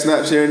few bad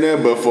snaps here and there,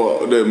 but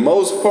for the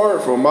most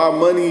part, for my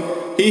money,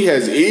 he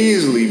has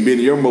easily been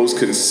your most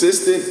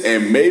consistent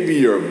and maybe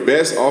your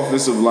best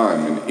offensive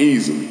lineman,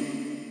 easily.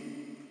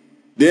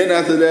 Then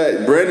after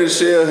that, Brandon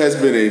Shell has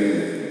been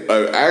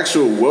an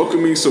actual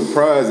welcoming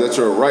surprise at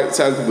your right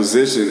tackle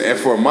position, and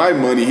for my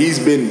money, he's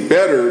been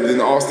better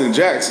than Austin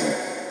Jackson.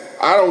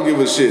 I don't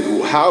give a shit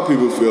how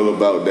people feel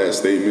about that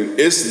statement.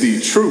 It's the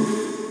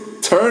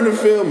truth. Turn the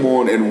film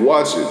on and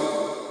watch it.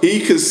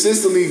 He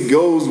consistently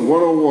goes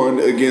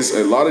one-on-one against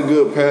a lot of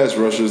good pass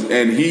rushers,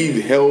 and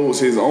he holds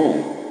his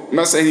own. I'm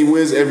not saying he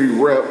wins every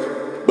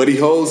rep, but he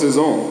holds his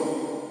own.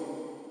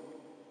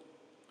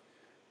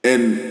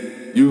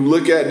 And you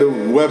look at the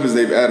weapons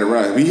they've added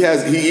around him. He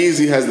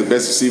easily has the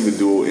best receiver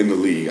duo in the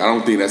league. I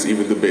don't think that's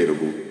even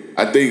debatable.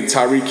 I think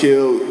Tyreek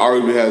Hill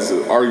arguably has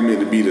an argument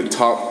to be the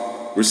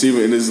top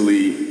receiver in this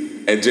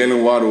league, and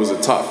Jalen Waddle was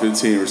a top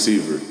 15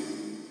 receiver.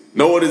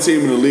 No other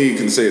team in the league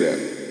can say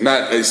that.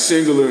 Not a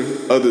singular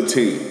other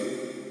team.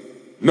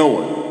 No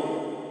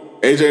one.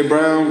 A.J.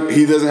 Brown,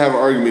 he doesn't have an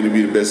argument to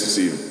be the best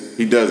receiver.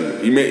 He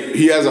doesn't.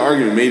 He has an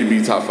argument maybe to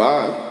be top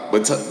 5,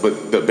 but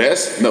the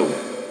best? No.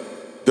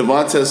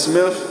 Devonta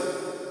Smith,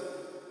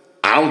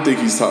 I don't think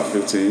he's top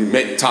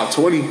 15. Top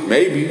 20,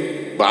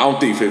 maybe, but I don't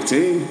think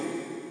 15.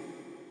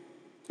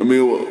 I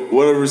mean,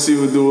 what other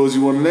receiver duos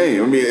you want to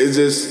name? I mean, it's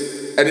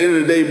just, at the end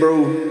of the day,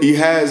 bro, he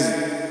has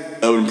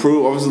an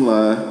improved offensive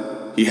line.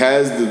 He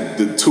has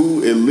the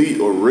two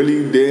elite or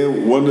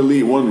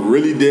one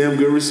really damn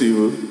good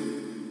receiver.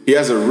 He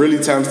has a really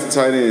talented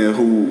tight end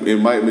who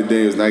in Mike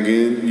McDaniel is not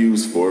getting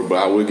used for, but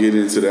I will get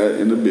into that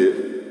in a bit.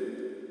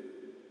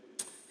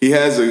 He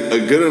has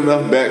a good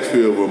enough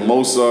backfield with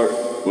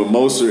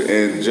Mostert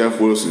and Jeff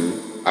Wilson.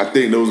 I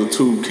think those are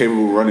two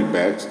capable running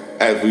backs,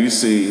 as we've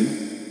seen.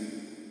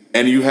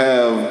 And you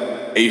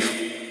have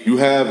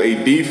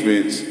a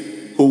defense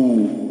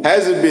who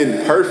hasn't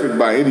been perfect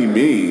by any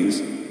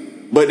means,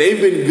 but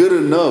they've been good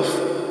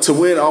enough to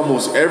win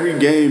almost every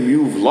game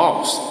you've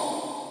lost.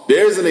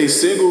 There isn't a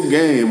single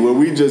game where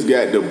we just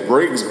got the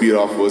brakes beat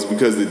off of us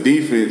because the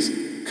defense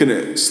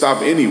couldn't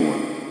stop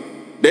anyone.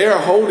 They are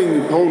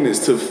holding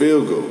opponents to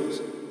field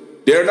goals.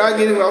 They're not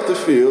getting off the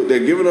field.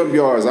 They're giving up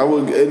yards. I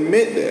will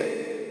admit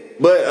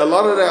that. But a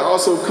lot of that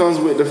also comes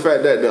with the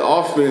fact that the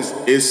offense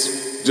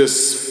is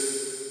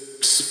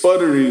just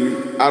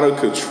sputtering out of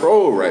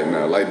control right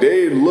now. Like,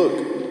 they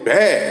look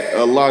bad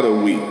a lot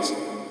of weeks.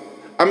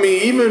 I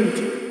mean,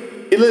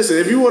 listen,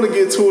 if you want to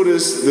get to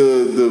this,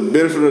 the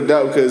benefit of the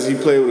doubt because he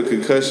played with a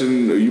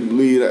concussion or you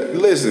bleed,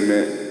 listen,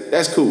 man,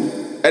 that's cool.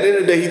 At the end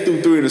of the day, he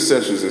threw 3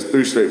 interceptions in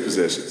 3 straight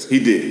possessions. He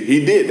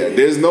did that.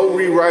 There's no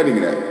rewriting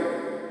that.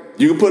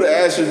 You can put an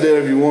asterisk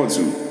there if you want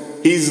to.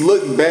 He's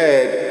looked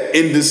bad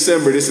in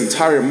December this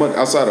entire month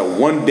outside of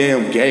one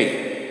damn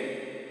game.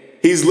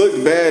 He's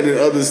looked bad in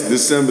other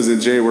Decembers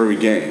and January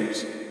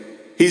games.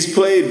 He's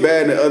played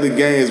bad in other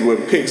games where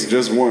picks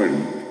just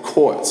weren't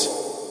caught.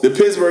 The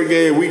Pittsburgh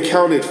game, we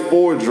counted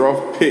 4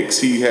 drop picks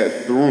he had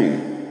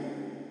thrown.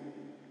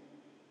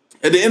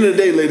 At the end of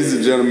the day, ladies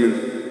and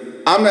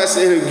gentlemen, I'm not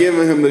sitting here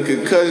giving him the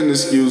concussion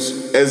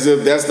excuse as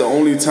if that's the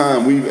only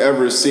time we've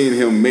ever seen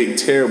him make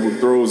terrible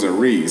throws and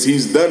reads.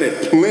 He's done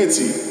it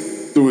plenty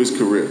through his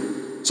career.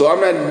 So I'm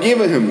not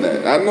giving him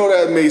that. I know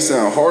that may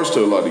sound harsh to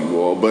a lot of you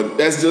all, but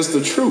that's just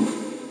the truth.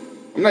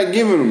 I'm not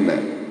giving him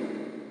that.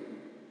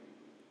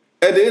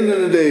 At the end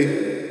of the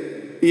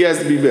day, he has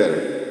to be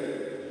better.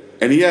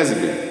 And he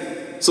hasn't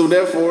been. So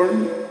therefore,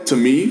 to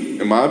me,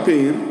 in my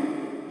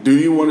opinion, do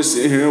you want to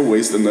sit here and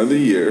waste another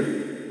year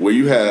where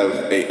you have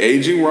an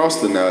aging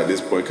roster now at this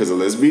point? Because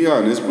let's be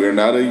honest, we're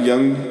not a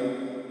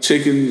young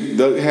chicken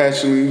duck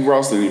hatchling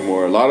roster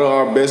anymore. A lot of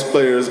our best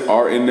players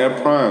are in their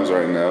primes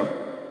right now.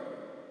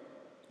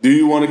 Do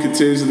you want to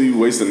continuously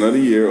waste another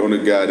year on a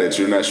guy that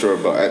you're not sure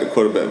about at the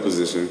quarterback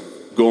position,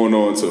 going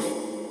on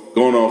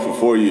for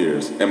 4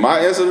 years? And my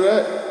answer to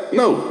that,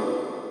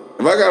 no.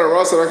 If I got a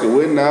roster that I can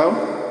win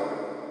now,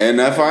 and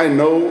if I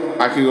know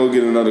I can go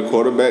get another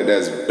quarterback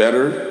that's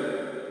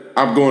better,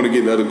 I'm going to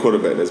get another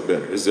quarterback that's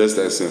better. It's just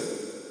that simple.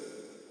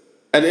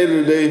 At the end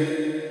of the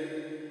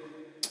day,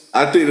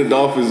 I think the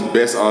Dolphins'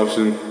 best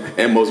option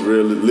and most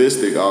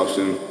realistic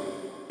option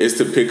is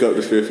to pick up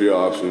the 5th-year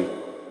option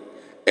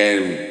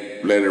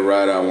and let it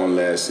ride out one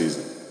last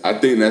season. I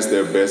think that's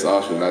their best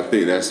option. I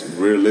think that's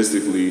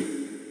realistically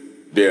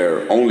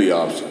their only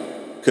option.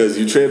 Because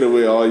you trade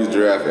away all your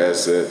draft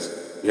assets.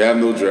 You have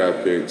no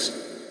draft picks.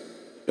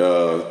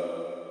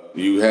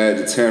 You had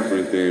the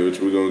tampering thing, which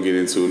we're going to get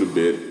into in a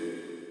bit.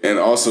 And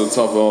also,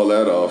 top of all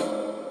that off,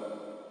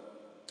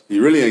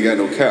 You really ain't got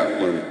no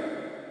cap money.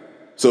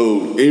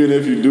 So even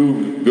if you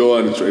do go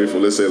out and trade for,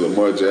 let's say,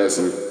 Lamar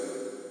Jackson,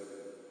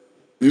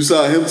 you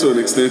sign him to an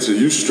extension,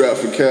 you strap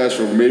for cash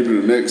for maybe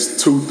the next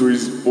 2, 3,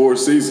 4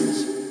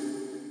 seasons.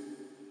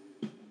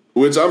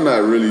 Which I'm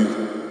not really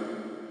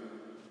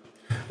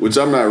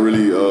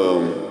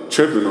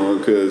tripping on,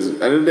 because at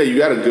the end of the day, you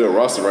got a good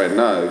roster right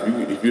now.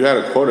 If you had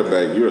a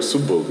quarterback, you're a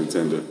Super Bowl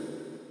contender.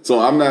 So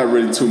I'm not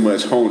really too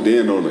much honed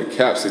in on the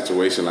cap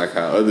situation like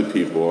how other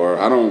people are.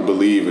 I don't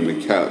believe in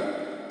the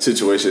cap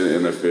situation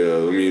in the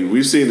NFL. I mean,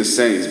 we've seen the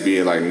Saints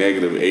being like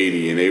negative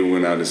 80, and they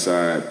went out and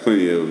signed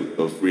plenty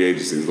of free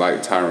agencies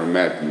like Tyrann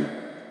Mathieu.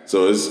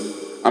 So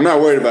I'm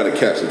not worried about the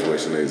cap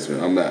situation, ladies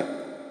and gentlemen. I'm not.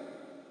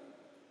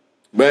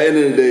 But at the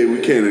end of the day, we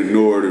can't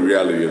ignore the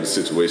reality of the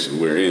situation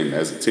we're in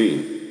as a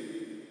team.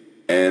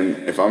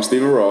 And if I'm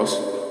Stephen Ross,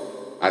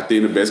 I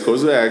think the best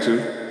course of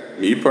action,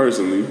 me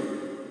personally,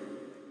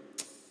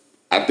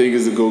 I think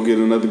is to go get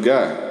another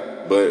guy.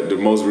 But the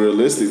most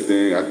realistic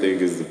thing, I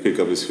think, is to pick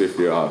up his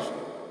 5th-year option.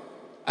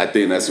 I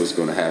think that's what's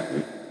going to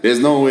happen. There's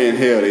no way in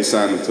hell they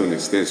sign him to an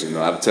extension.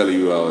 No, I'm telling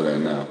you all of that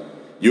now.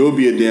 You'll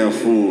be a damn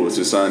fool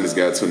to sign this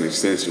guy to an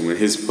extension when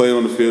his play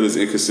on the field is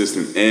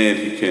inconsistent and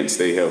he can't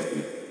stay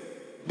healthy.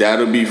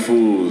 That'll be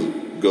fools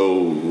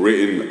go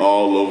written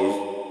all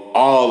over.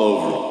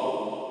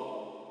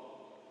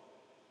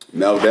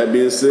 Now, with that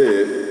being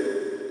said,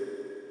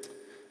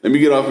 let me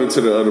get off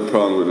into the other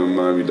problem with the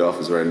Miami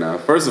Dolphins right now.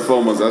 First and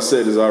foremost, I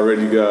said this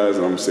already, guys,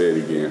 and I'm going to say it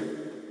again.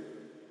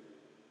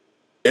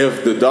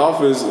 If the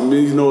Dolphins,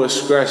 you know what,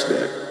 scratch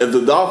that. If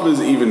the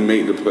Dolphins even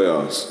make the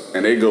playoffs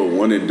and they go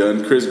one and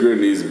done, Chris Grier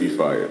needs to be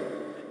fired.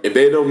 If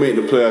they don't make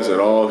the playoffs at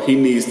all, he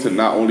needs to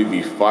not only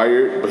be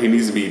fired, but he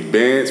needs to be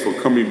banned for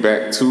coming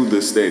back to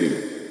the stadium.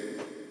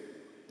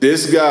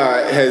 This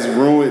guy has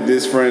ruined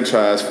this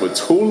franchise for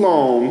too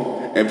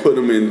long and put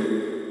them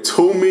in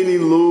too many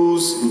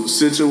lose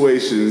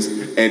situations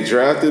and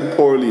drafted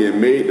poorly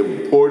and made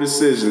the poor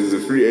decisions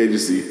in free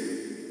agency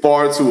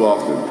far too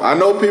often. I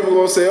know people are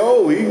going to say,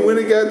 oh, he went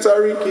and got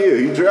Tyreek Hill.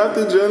 He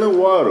drafted Jalen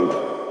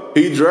Waddle.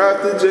 He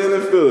drafted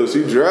Jalen Phillips.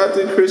 He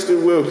drafted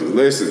Christian Wilkins.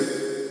 Listen.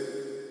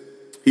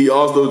 He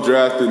also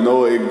drafted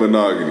Noah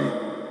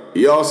Igbenogany.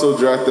 He also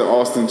drafted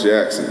Austin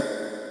Jackson.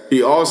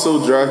 He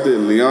also drafted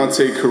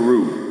Leonte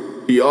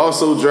Carroo. He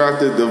also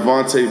drafted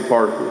Devontae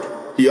Parker.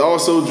 He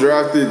also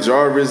drafted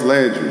Jarvis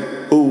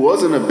Landry, who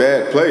wasn't a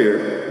bad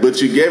player,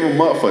 but you gave him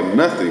up for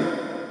nothing.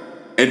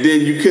 And then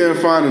you couldn't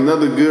find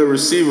another good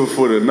receiver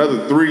for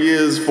another 3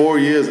 years, 4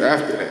 years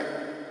after that.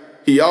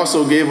 He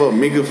also gave up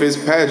Minkah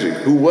Fitzpatrick,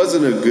 who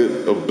wasn't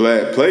a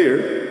bad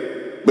player,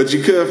 but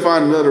you couldn't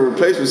find another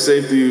replacement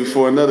safety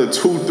for another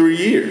 2, 3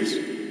 years.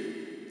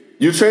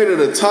 You traded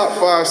a top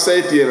 5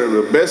 safety and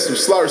the best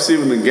slot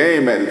receiver in the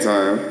game at the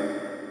time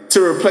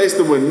to replace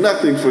them with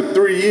nothing for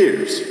 3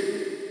 years.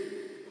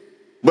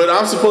 But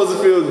I'm supposed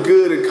to feel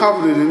good and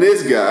confident in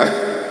this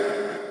guy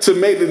to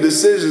make the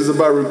decisions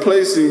about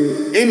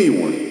replacing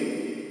anyone.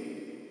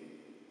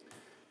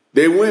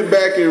 They went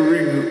back and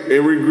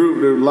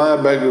regrouped the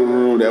linebacker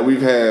room that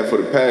we've had for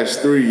the past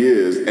 3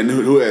 years and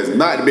who has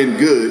not been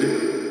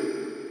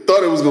good.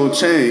 Thought it was going to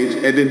change,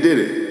 and then did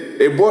it.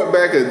 They brought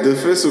back a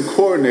defensive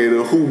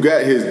coordinator who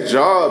got his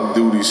job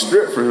duty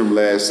stripped from him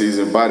last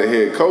season by the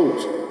head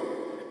coach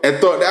and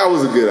thought that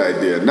was a good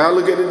idea. Now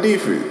look at the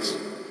defense.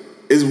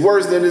 It's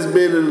worse than it's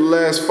been in the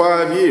last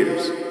 5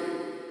 years.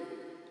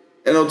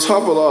 And on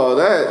top of all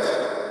that,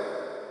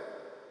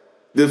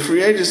 the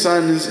free agent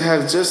signings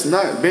have just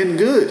not been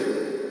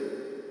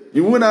good.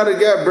 You went out and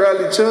got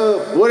Bradley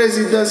Chubb. What has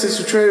he done since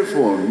you traded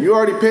for him? You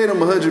already paid him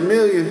 $100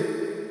 million.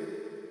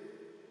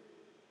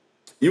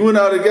 You went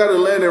out and got a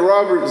Landon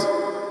Roberts.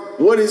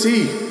 What is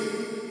he?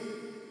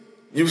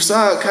 You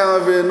signed Kyle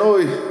Van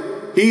Noy.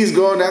 He's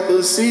going after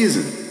the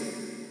season.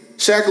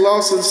 Shaq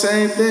Lawson,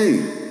 same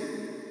thing.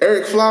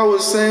 Eric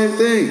Flowers, same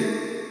thing.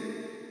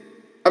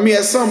 I mean,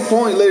 at some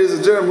point, ladies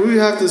and gentlemen, we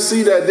have to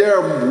see that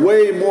they're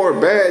way more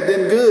bad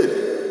than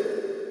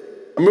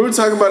good. I mean, we're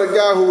talking about a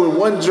guy who in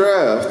one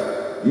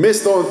draft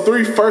missed on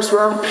 3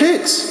 first-round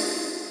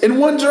picks in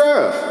one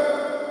draft.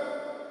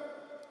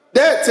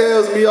 That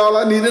tells me all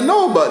I need to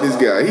know about this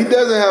guy. He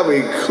doesn't have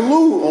a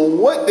clue on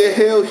what the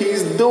hell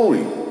he's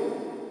doing.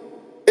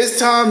 It's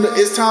time to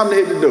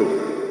hit the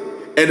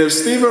door. And if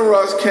Stephen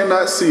Ross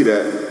cannot see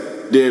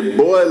that, then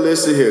boy,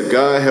 listen here,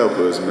 God help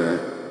us, man.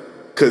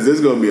 Because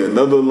it's going to be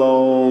another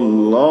long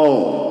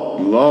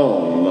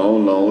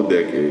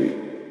decade.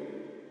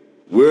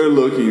 We're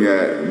looking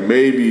at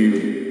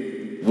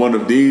maybe one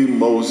of the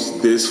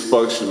most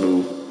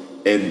dysfunctional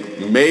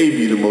and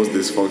maybe the most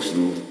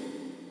dysfunctional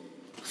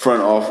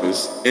front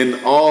office in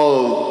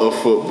all of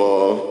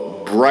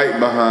football, right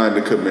behind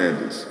the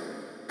Commanders.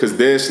 Because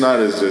Dan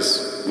Snyder is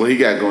just, what he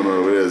got going on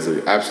over there is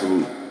an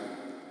absolute,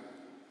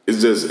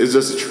 it's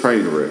just a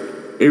train wreck.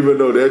 Even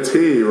though their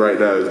team right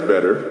now is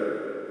better,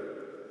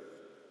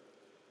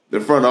 the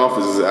front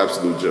office is an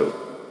absolute joke.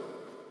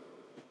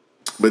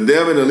 But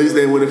damn it, at least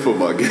they winning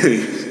football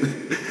games.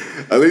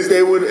 At least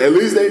they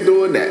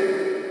doing that.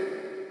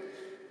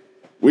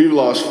 We've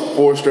lost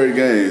 4 straight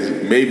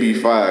games, maybe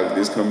 5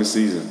 this coming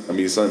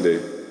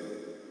Sunday.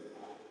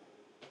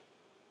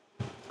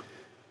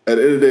 At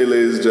the end of the day,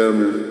 ladies and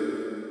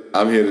gentlemen,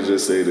 I'm here to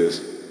just say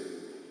this.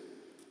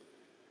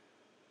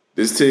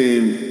 This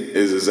team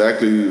is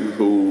exactly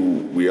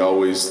who we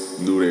always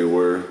knew they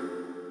were.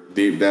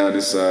 Deep down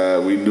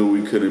inside, we knew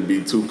we couldn't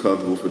be too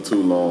comfortable for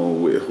too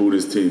long with who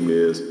this team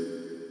is.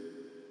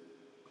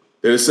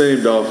 They're the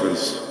same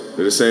Dolphins.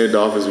 They're the same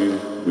Dolphins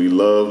we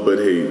love but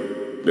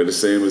hate. They're the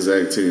same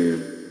exact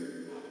team.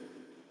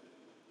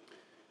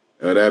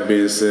 And that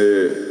being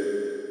said,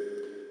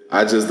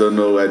 I just don't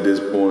know at this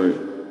point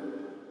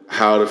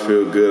how to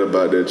feel good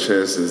about their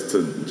chances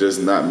to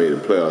just not make the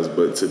playoffs,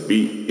 but to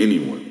beat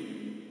anyone.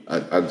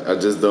 I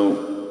just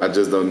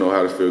don't know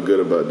how to feel good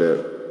about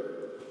that.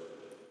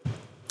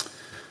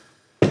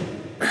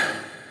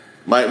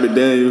 Mike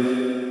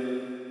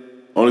McDaniel,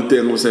 only thing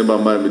I'm going to say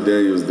about Mike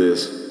McDaniel is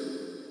this.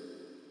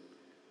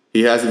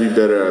 He has to be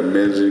better at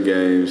managing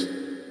games.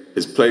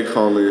 His play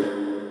calling,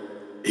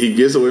 he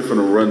gets away from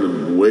the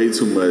run way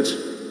too much.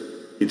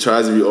 He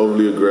tries to be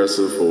overly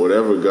aggressive for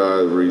whatever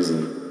God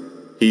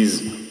reason.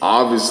 He's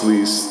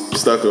obviously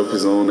stuck up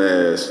his own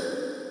ass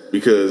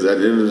because at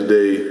the end of the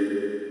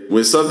day,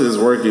 when something's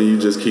working, you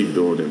just keep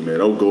doing it, man.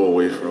 Don't go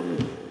away from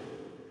it.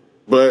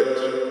 But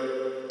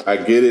I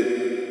get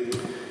it.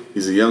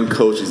 He's a young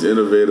coach. He's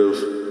innovative.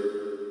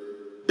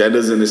 That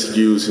doesn't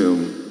excuse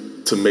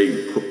him to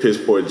make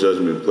piss-poor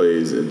judgment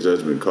plays and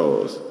judgment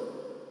calls.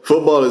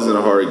 Football isn't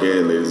a hard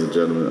game, ladies and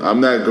gentlemen. I'm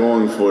not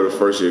going for the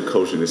first-year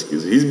coaching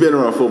excuse. He's been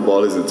around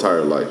football his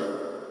entire life.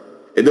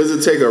 It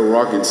doesn't take a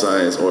rocket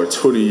science or a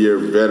 20-year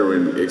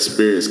veteran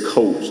experienced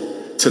coach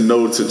to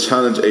know to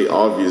challenge a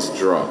obvious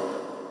drop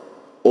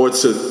or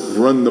to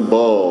run the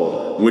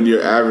ball when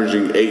you're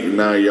averaging 8 and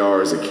 9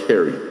 yards a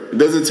carry. It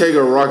doesn't take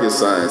a rocket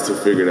science to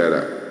figure that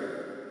out.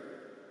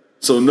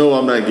 So no,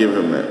 I'm not giving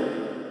him that.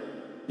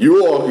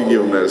 You all can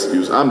give him that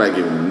excuse. I'm not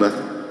giving him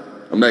nothing.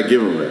 I'm not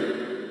giving him that.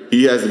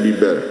 He has to be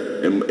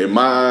better. In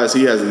my eyes,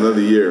 he has another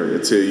year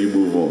until you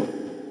move on.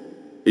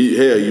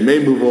 Hell, you may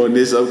move on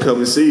this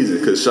upcoming season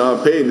because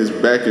Sean Payton is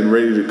back and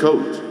ready to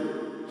coach.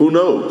 Who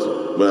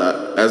knows?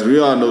 But as we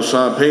all know,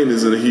 Sean Payton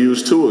isn't a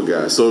huge Tua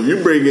guy. So if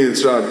you bring in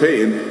Sean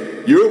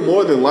Payton, you're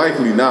more than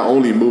likely not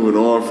only moving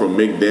on from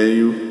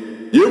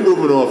McDaniel, you're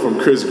moving on from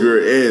Chris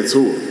Grier and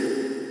Tua.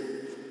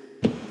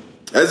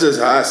 That's just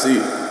how I see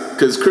it.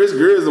 Because Chris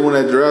Grier is the one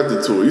that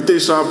drafted Tua. You think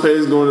Sean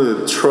Payton's going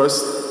to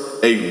trust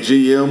a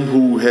GM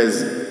who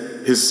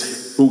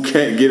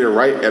can't get it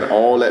right at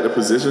all at the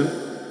position?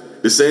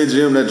 The same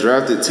GM that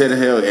drafted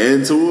Tannehill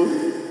and Tua?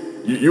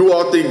 You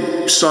all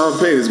think Sean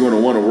Payton is going to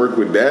want to work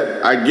with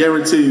that? I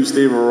guarantee you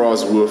Stephen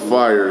Ross will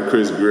fire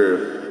Chris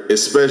Grier,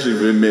 especially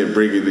if it meant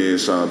bringing in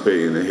Sean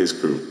Payton and his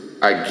crew.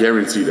 I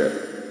guarantee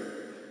that.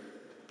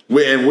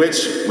 In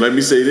which, let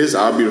me say this,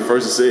 I'll be the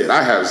first to say it,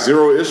 I have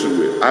zero issue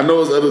with. I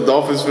know there's other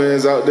Dolphins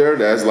fans out there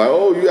that's like,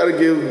 oh, you got to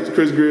give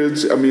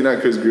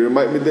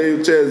Mike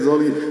McDaniel a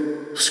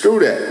chance. Screw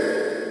that.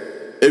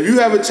 If you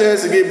have a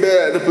chance to get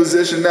better at the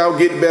position now,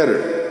 get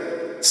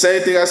better.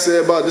 Same thing I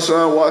said about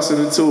Deshaun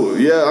Watson and Tua.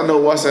 Yeah, I know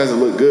Watson hasn't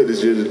looked good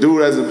this year. The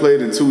dude hasn't played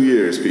in 2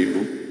 years,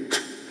 people.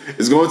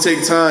 It's going to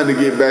take time to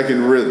get back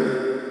in rhythm.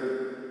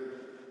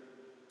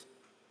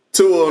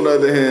 Tua, on the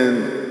other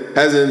hand,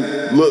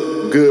 hasn't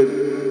looked good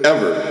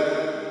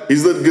ever.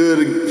 He's looked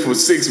good for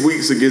 6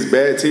 weeks against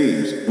bad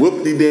teams.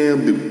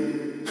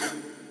 Whoop-de-damn-do.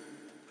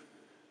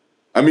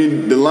 I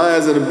mean, the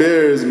Lions and the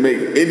Bears make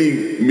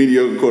any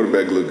mediocre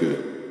quarterback look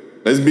good.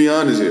 Let's be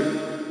honest here.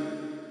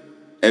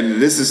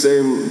 And this is the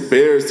same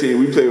Bears team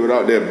we played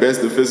without their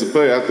best defensive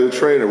player after the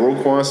trade of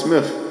Roquan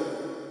Smith.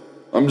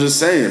 I'm just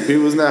saying,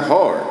 people, it's not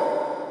hard.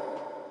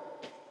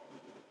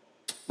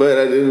 But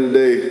at the end of the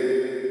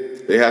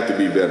day, they have to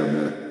be better,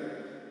 man.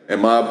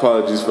 And my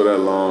apologies for that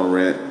long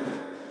rant.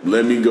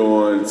 Let me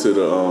go on to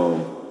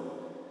the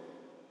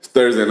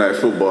Thursday night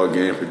football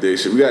game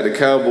prediction. We got the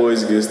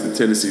Cowboys against the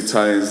Tennessee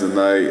Titans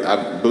tonight.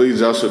 I believe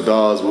Joshua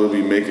Dobbs will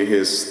be making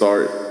his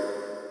start.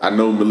 I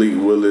know Malik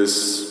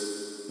Willis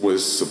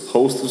was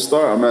supposed to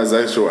start. I'm not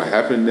exactly sure what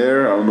happened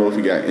there. I don't know if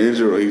he got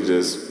injured or he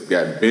just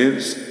got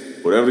benched.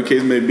 Whatever the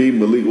case may be,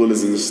 Malik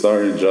Willis is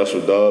starting,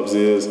 Joshua Dobbs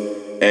is.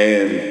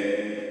 And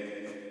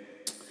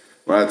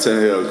Ryan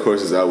Tannehill, of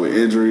course, is out with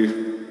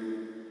injury.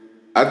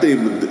 I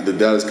think the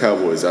Dallas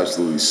Cowboys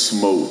absolutely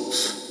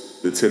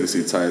smoked the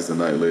Tennessee Titans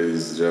tonight,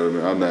 ladies and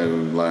gentlemen. I'm not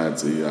even lying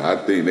to you. I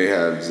think they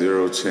have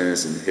zero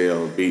chance in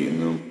hell of beating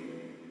them.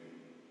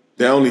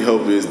 The only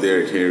hope is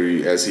Derrick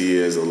Henry, as he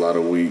is a lot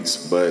of weeks.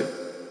 But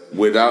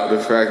without the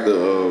factor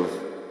of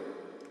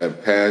a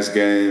pass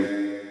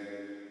game,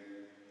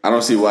 I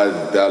don't see why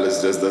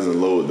Dallas just doesn't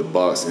load the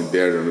box and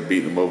dare them to beat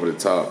them over the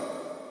top.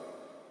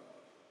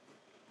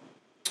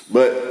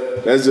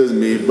 But that's just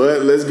me.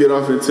 But let's get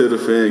off into the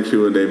fan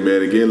Q&A,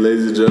 man. Again,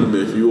 ladies and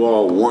gentlemen, if you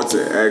all want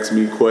to ask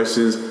me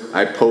questions,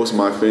 I post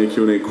my fan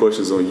Q&A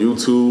questions on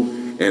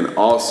YouTube and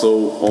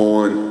also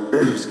on,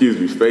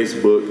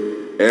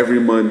 Facebook every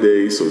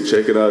Monday. So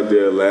check it out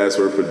there, Last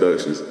Word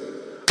Productions.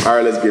 All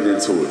right, let's get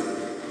into it.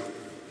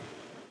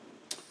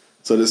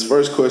 So this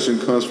first question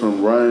comes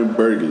from Ryan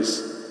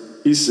Burgess.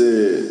 He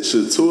said,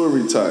 should Tua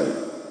retire?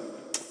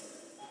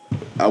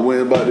 I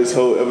went about this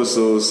whole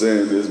episode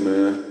saying this,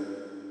 man.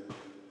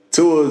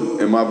 Tua,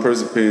 in my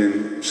personal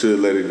opinion, should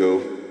let it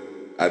go.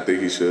 I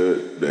think he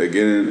should. But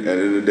again, at the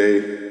end of the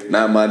day,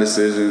 not my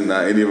decision,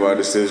 not any of our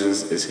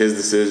decisions. It's his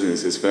decision,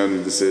 it's his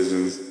family's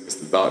decisions, it's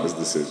the doctor's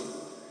decision.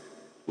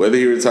 Whether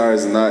he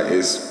retires or not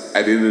is,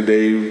 at the end of the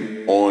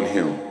day, on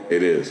him.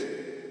 It is.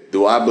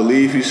 Do I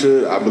believe he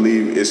should? I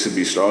believe it should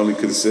be strongly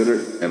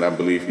considered, and I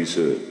believe he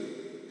should.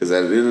 Because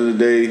at the end of the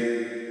day,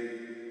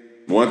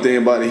 one thing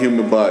about the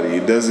human body,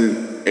 it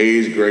doesn't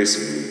age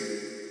gracefully.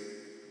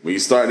 When you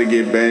start to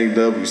get banged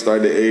up, you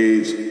start to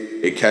age,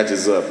 it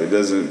catches up. It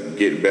doesn't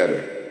get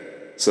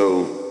better.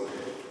 So,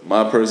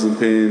 my personal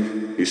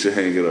opinion, he should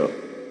hang it up.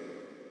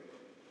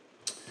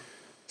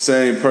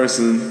 Same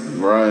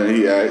person, Ryan,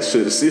 he asked,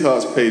 should the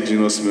Seahawks pay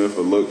Geno Smith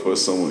or look for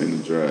someone in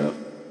the draft?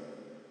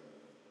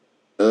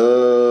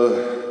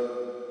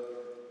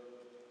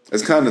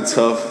 It's kind of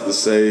tough to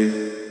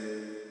say.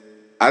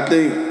 I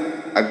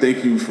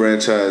think you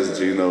franchise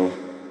Geno.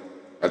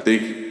 I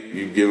think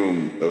you give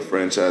him a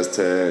franchise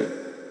tag,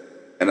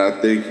 and I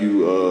think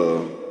you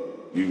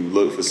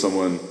look for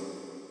someone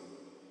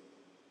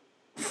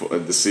for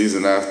the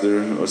season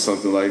after or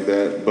something like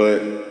that.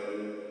 But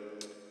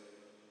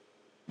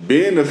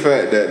being the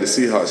fact that the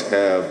Seahawks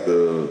have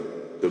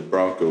the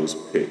Broncos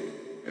pick,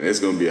 and it's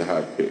going to be a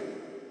high pick,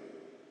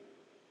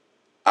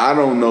 I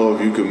don't know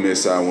if you can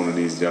miss out one of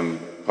these young,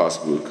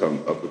 possibly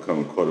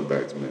up-and-coming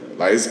quarterbacks, man.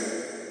 Like,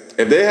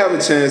 if they have a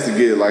chance to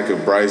get like a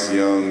Bryce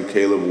Young,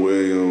 Caleb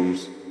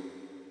Williams,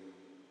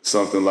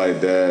 something like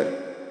that,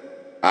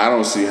 I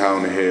don't see how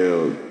in the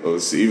hell, or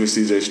even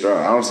C.J. Stroud,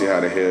 I don't see how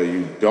the hell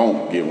you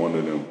don't get one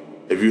of them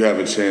if you have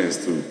a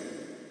chance to.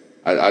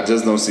 I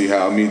just don't see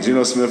how. I mean,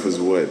 Geno Smith is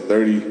what,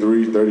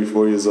 33,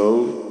 34 years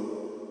old?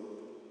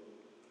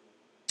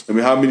 I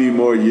mean, how many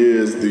more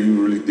years do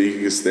you really think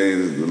he can stay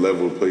in the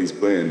level of play he's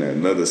playing at?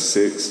 Another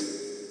 6,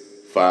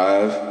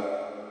 5?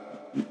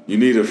 You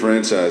need a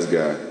franchise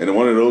guy. And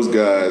one of those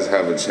guys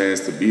have a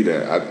chance to be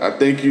that.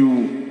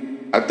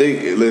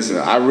 Listen,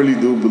 I really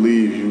do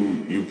believe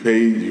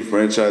you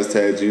franchise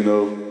tag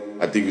Geno.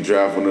 I think you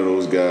draft one of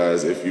those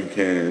guys if you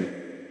can.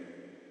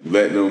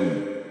 Let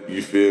them,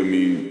 you feel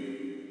me,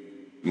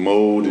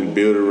 mold and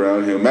build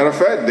around him. Matter of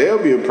fact,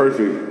 they'll be a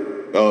perfect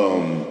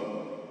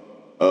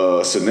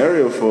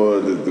scenario for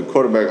the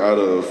quarterback out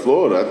of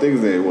Florida. I think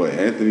his name,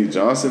 Anthony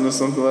Johnson or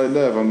something like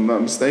that, if I'm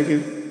not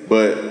mistaken.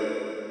 But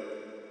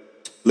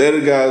let a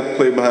guy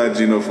play behind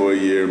Geno for a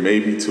year,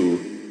 maybe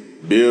 2,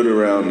 build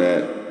around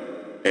that,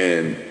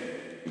 and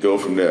go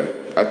from there.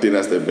 I think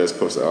that's their best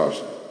course of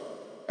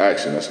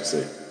action, I should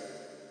say.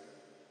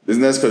 This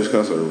next question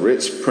comes from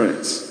Rich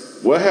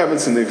Prince. What happened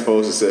to Nick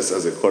Foles' success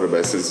as a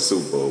quarterback since the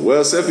Super Bowl?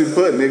 Well, simply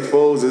put, Nick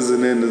Foles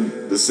isn't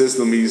in the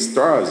system he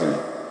thrives in.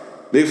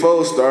 Nick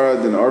Foles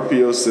started in the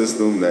RPO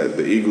system that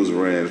the Eagles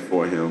ran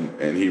for him,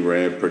 and he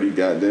ran pretty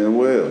goddamn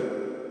well.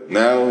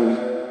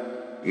 Now,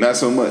 not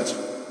so much.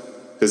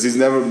 Because he's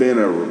never been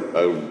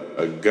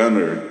a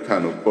gunner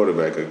kind of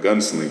quarterback, a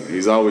gunslinger.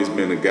 He's always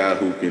been a guy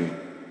who can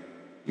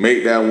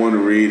make that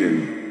one read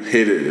and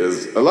hit it.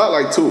 It's a lot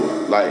like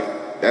Tua.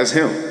 Like, that's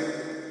him.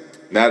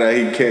 Now that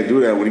he can't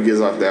do that when he gets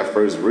off that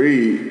first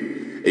read,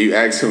 and you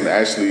ask him to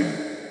actually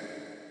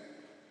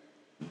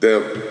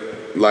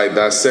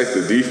dissect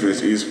the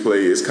defense each play,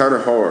 it's kind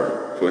of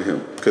hard for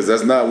him because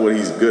that's not what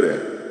he's good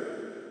at.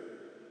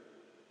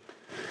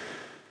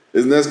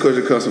 This next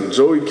question comes from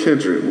Joey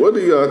Kendrick. What do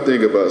y'all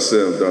think about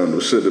Sam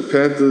Darnold? Should the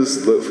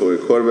Panthers look for a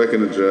quarterback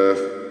in the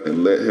draft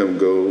and let him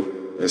go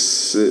and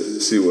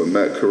see what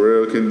Matt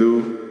Corral can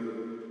do?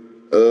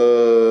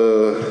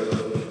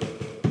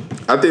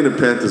 I think the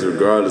Panthers,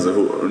 regardless of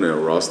who on their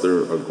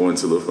roster, are going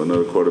to look for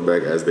another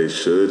quarterback, as they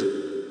should.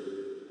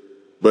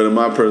 But in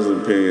my personal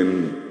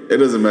opinion, it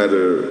doesn't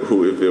matter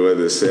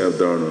whether it's Sam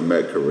Darnold or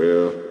Matt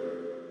Corral.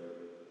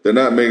 They're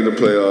not making the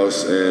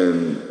playoffs,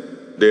 and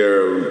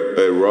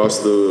they're a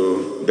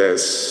roster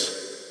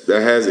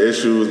that has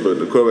issues, but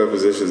the quarterback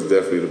position is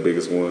definitely the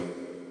biggest one.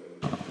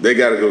 They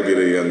got to go get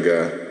a young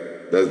guy.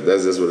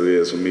 That's just what it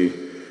is for me.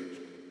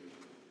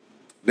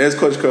 Next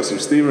question comes from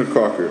Steven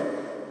Crocker.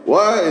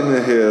 Why in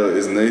the hell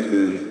is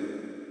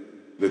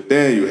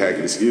Nathaniel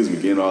Hackett,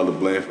 getting all the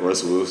blame for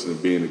Russell Wilson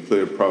being a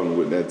clear problem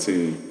with that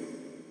team?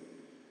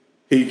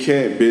 He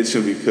can't bitch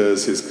him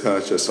because his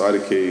contract, so I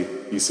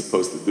think he's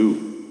supposed to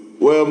do.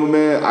 Well, my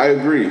man, I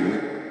agree.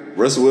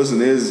 Russell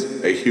Wilson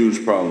is a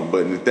huge problem,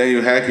 but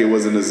Nathaniel Hackett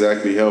wasn't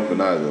exactly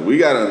helping either. We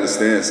got to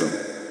understand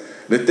something.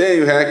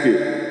 Nathaniel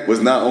Hackett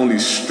was not only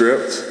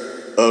stripped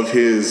of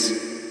his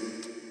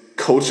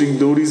coaching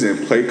duties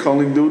and play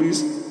calling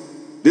duties,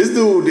 this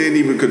dude didn't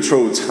even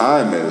control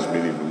time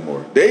management even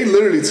more. They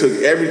literally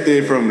took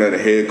everything from him that a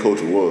head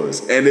coach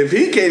was. And if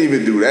he can't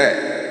even do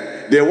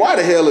that, then why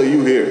the hell are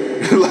you here?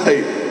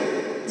 Like,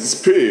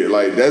 just period.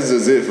 Like, that's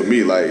just it for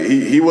me. Like,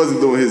 he wasn't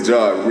doing his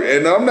job.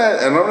 And I'm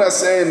not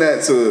saying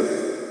that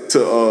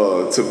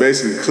to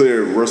basically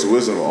clear Russell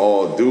Wilson of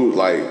all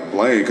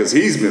blame, because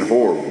he's been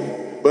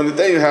horrible. But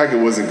Nathaniel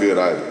Hackett wasn't good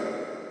either.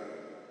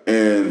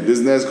 And this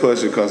next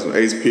question comes from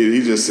Ace Peter.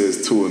 He just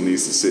says Tua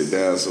needs to sit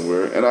down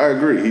somewhere. And I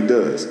agree, he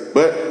does.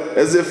 But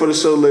that's it for the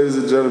show, ladies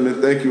and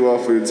gentlemen. Thank you all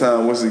for your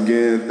time once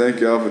again. Thank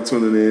y'all for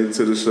tuning in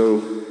to the show.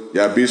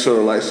 Y'all be sure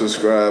to like,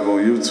 subscribe on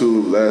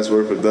YouTube, Last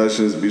Word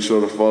Productions. Be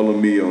sure to follow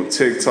me on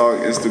TikTok,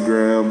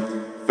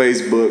 Instagram,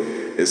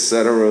 Facebook,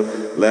 etc.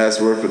 Last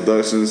Word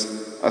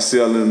Productions. I'll see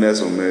y'all in the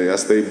next one, man. Y'all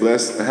stay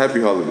blessed and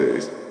happy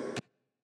holidays.